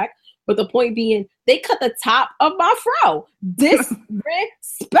far back. But the point being, they cut the top of my fro.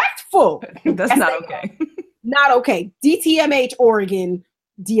 Disrespectful. That's not okay. Not okay. DTMH Oregon,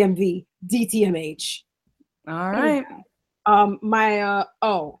 DMV, DTMH. All right.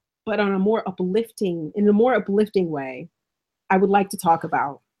 But in a more uplifting way, I would like to talk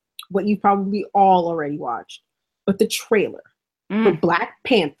about what you probably all already watched, but the trailer for Black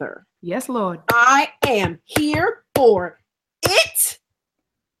Panther. Yes, Lord. I am here for it.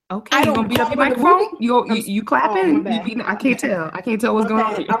 Okay, you gonna beat up your microphone? You clapping? I can't tell. I can't tell what's going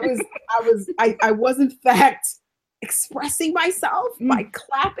on. I was in fact expressing myself by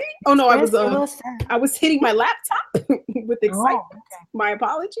clapping. Oh no, I was hitting my laptop with excitement. Oh, okay. My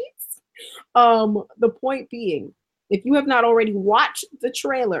apologies. The point being, if you have not already watched the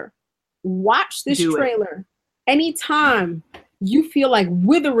trailer, watch this trailer. Anytime you feel like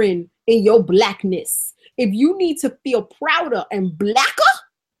withering in your blackness, if you need to feel prouder and blacker,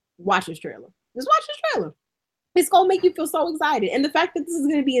 watch this trailer. Just watch this trailer. It's going to make you feel so excited. And the fact that this is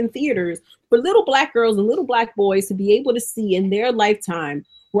going to be in theaters for little Black girls and little Black boys to be able to see in their lifetime,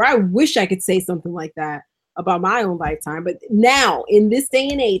 where I wish I could say something like that about my own lifetime. But now, in this day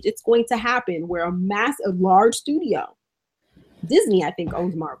and age, it's going to happen where a large studio, Disney, I think,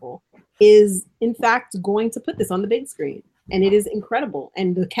 owns Marvel, is in fact going to put this on the big screen. And it is incredible.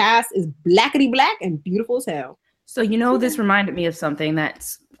 And the cast is blackety black and beautiful as hell. So, this reminded me of something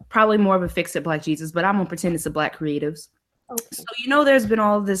that's probably more of a fix at Black Jesus, but I'm going to pretend it's a Black creatives. Okay. So, there's been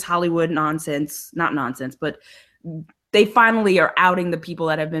all of this Hollywood nonsense, not nonsense, but they finally are outing the people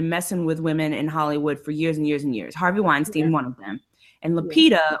that have been messing with women in Hollywood for years and years and years. Harvey Weinstein, one of them. And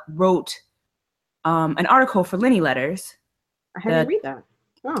Lupita wrote an article for Lenny Letters. I had to read that.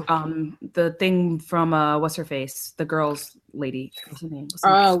 Oh. The thing from what's her face? The girls lady. What's her name?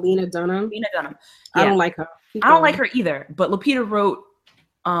 Lena Dunham. Lena Dunham. Yeah. I don't like her. I don't like her either. But Lupita wrote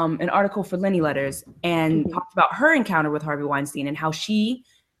an article for Lenny Letters and talked about her encounter with Harvey Weinstein and how she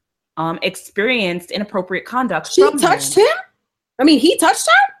experienced inappropriate conduct. She touched him? I mean, he touched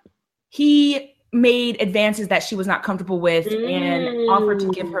her? He made advances that she was not comfortable with and offered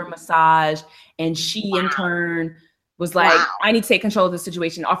to give her a massage. And she in turn was like, I need to take control of the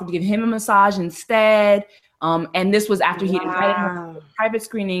situation, offered to give him a massage instead. And this was after he had invited her to a private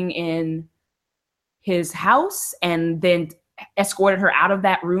screening in his house and then escorted her out of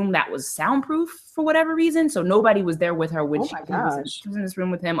that room that was soundproof for whatever reason. So nobody was there with her when she was in this room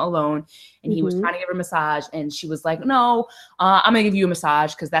with him alone. And he was trying to give her a massage. And she was like, no, I'm going to give you a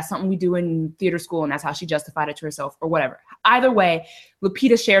massage because that's something we do in theater school. And that's how she justified it to herself or whatever. Either way,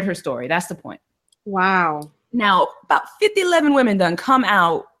 Lupita shared her story. That's the point. Wow. Now, about 11 women done come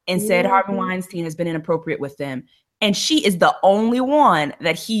out and said Harvey Weinstein has been inappropriate with them. And she is the only one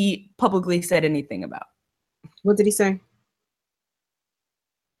that he publicly said anything about. What did he say?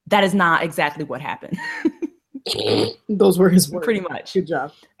 That is not exactly what happened. Those were his words. Pretty much. Good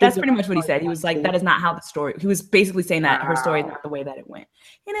job. That's pretty much what he said. He was like, that is not how the story, he was basically saying that her story is not the way that it went.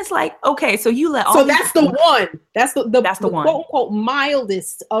 And it's like, okay, so you let all So that's the one. That's the one. Quote unquote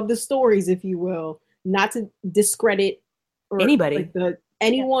mildest of the stories, if you will, not to discredit anybody,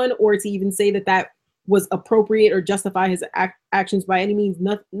 anyone, or to even say that was appropriate or justify his actions by any means.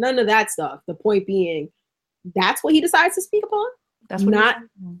 None of that stuff. The point being, that's what he decides to speak upon. That's what not.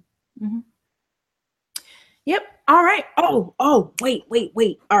 Yep. All right. Oh, wait.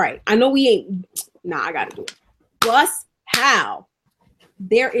 All right. I know we ain't. Nah, I gotta do it. Plus, how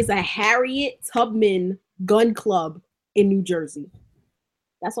there is a Harriet Tubman gun club in New Jersey.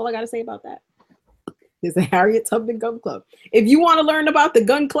 That's all I gotta say about that. There's a Harriet Tubman Gun Club. If you want to learn about the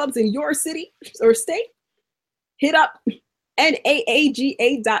gun clubs in your city or state, hit up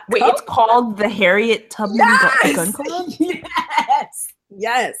NAAGA.com. Wait, it's called the Harriet Tubman Gun Club?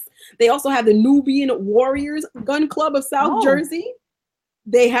 Yes. They also have the Nubian Warriors Gun Club of South Jersey.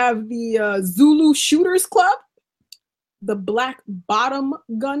 They have the Zulu Shooters Club, the Black Bottom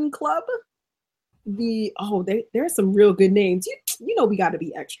Gun Club. There's some real good names. You know we got to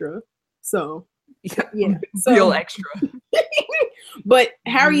be extra. So, yeah. Real extra. But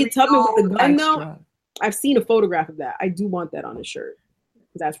Harriet Tubman with the gun, though, I've seen a photograph of that. I do want that on a shirt.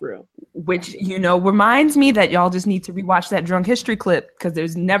 That's real. Which, reminds me that y'all just need to rewatch that Drunk History clip because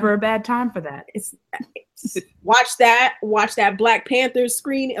there's never a bad time for that. Watch that Black Panther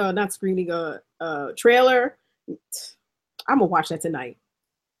trailer. I'm gonna watch that tonight.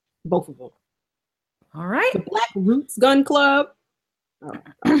 Both of them. All right. The Black Roots Gun Club.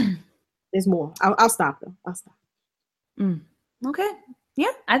 There's more. I'll stop though. I'll stop. Okay.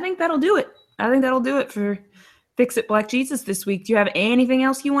 Yeah, I think that'll do it. For Fix It Black Jesus this week. Do you have anything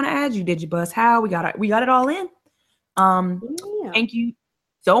else you want to add? You did your buzz. How we got it all in. Thank you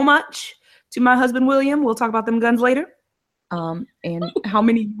so much to my husband William. We'll talk about them guns later. And how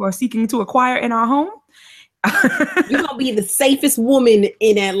many you are seeking to acquire in our home. You're gonna be the safest woman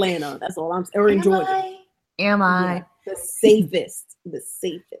in Atlanta. That's all I'm saying. Or in Georgia. Am I? Yeah, the safest.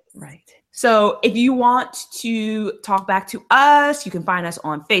 Right. So if you want to talk back to us, you can find us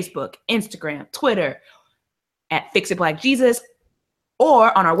on Facebook, Instagram, Twitter at Fix It Black Jesus,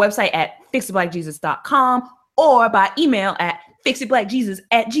 or on our website at fixitblackjesus.com, or by email at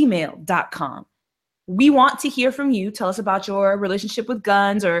fixitblackjesus@gmail.com. We want to hear from you. Tell us about your relationship with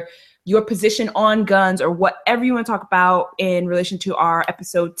guns or your position on guns or whatever you want to talk about in relation to our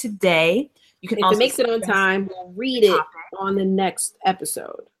episode today. You can if it makes it on time, we'll read it on the next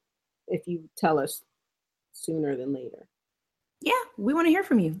episode if you tell us sooner than later. Yeah, we want to hear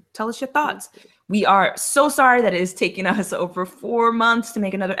from you. Tell us your thoughts. We are so sorry that it is taking us over 4 months to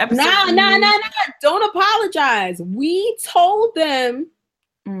make another episode. No. Don't apologize. We told them.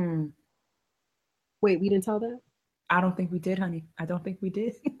 Wait, we didn't tell them? I don't think we did, honey. I don't think we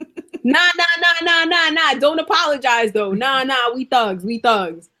did. Nah. Don't apologize, though. Nah. We thugs.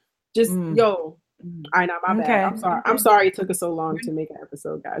 Just, yo. All right, now my bad. I'm sorry it took us so long to make an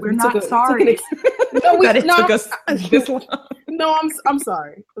episode, guys. We're not sorry. Took us this long. No, I'm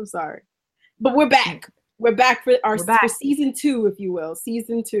sorry. But we're back. We're back for season 2, if you will.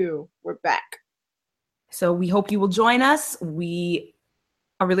 Season 2. We're back. So we hope you will join us. We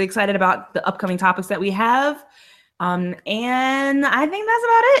are really excited about the upcoming topics that we have. And I think that's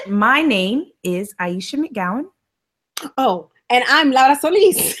about it. My name is Ayesha McGowan. Oh, and I'm Laura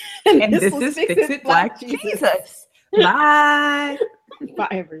Solis. And this is Fix It Black Jesus. Bye. Bye,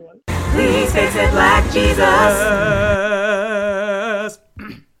 everyone. Please fix it, Black Jesus.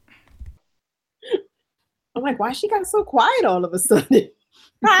 I'm like, why she got so quiet all of a sudden?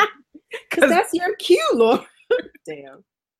 Because that's your cue, Lord. Damn.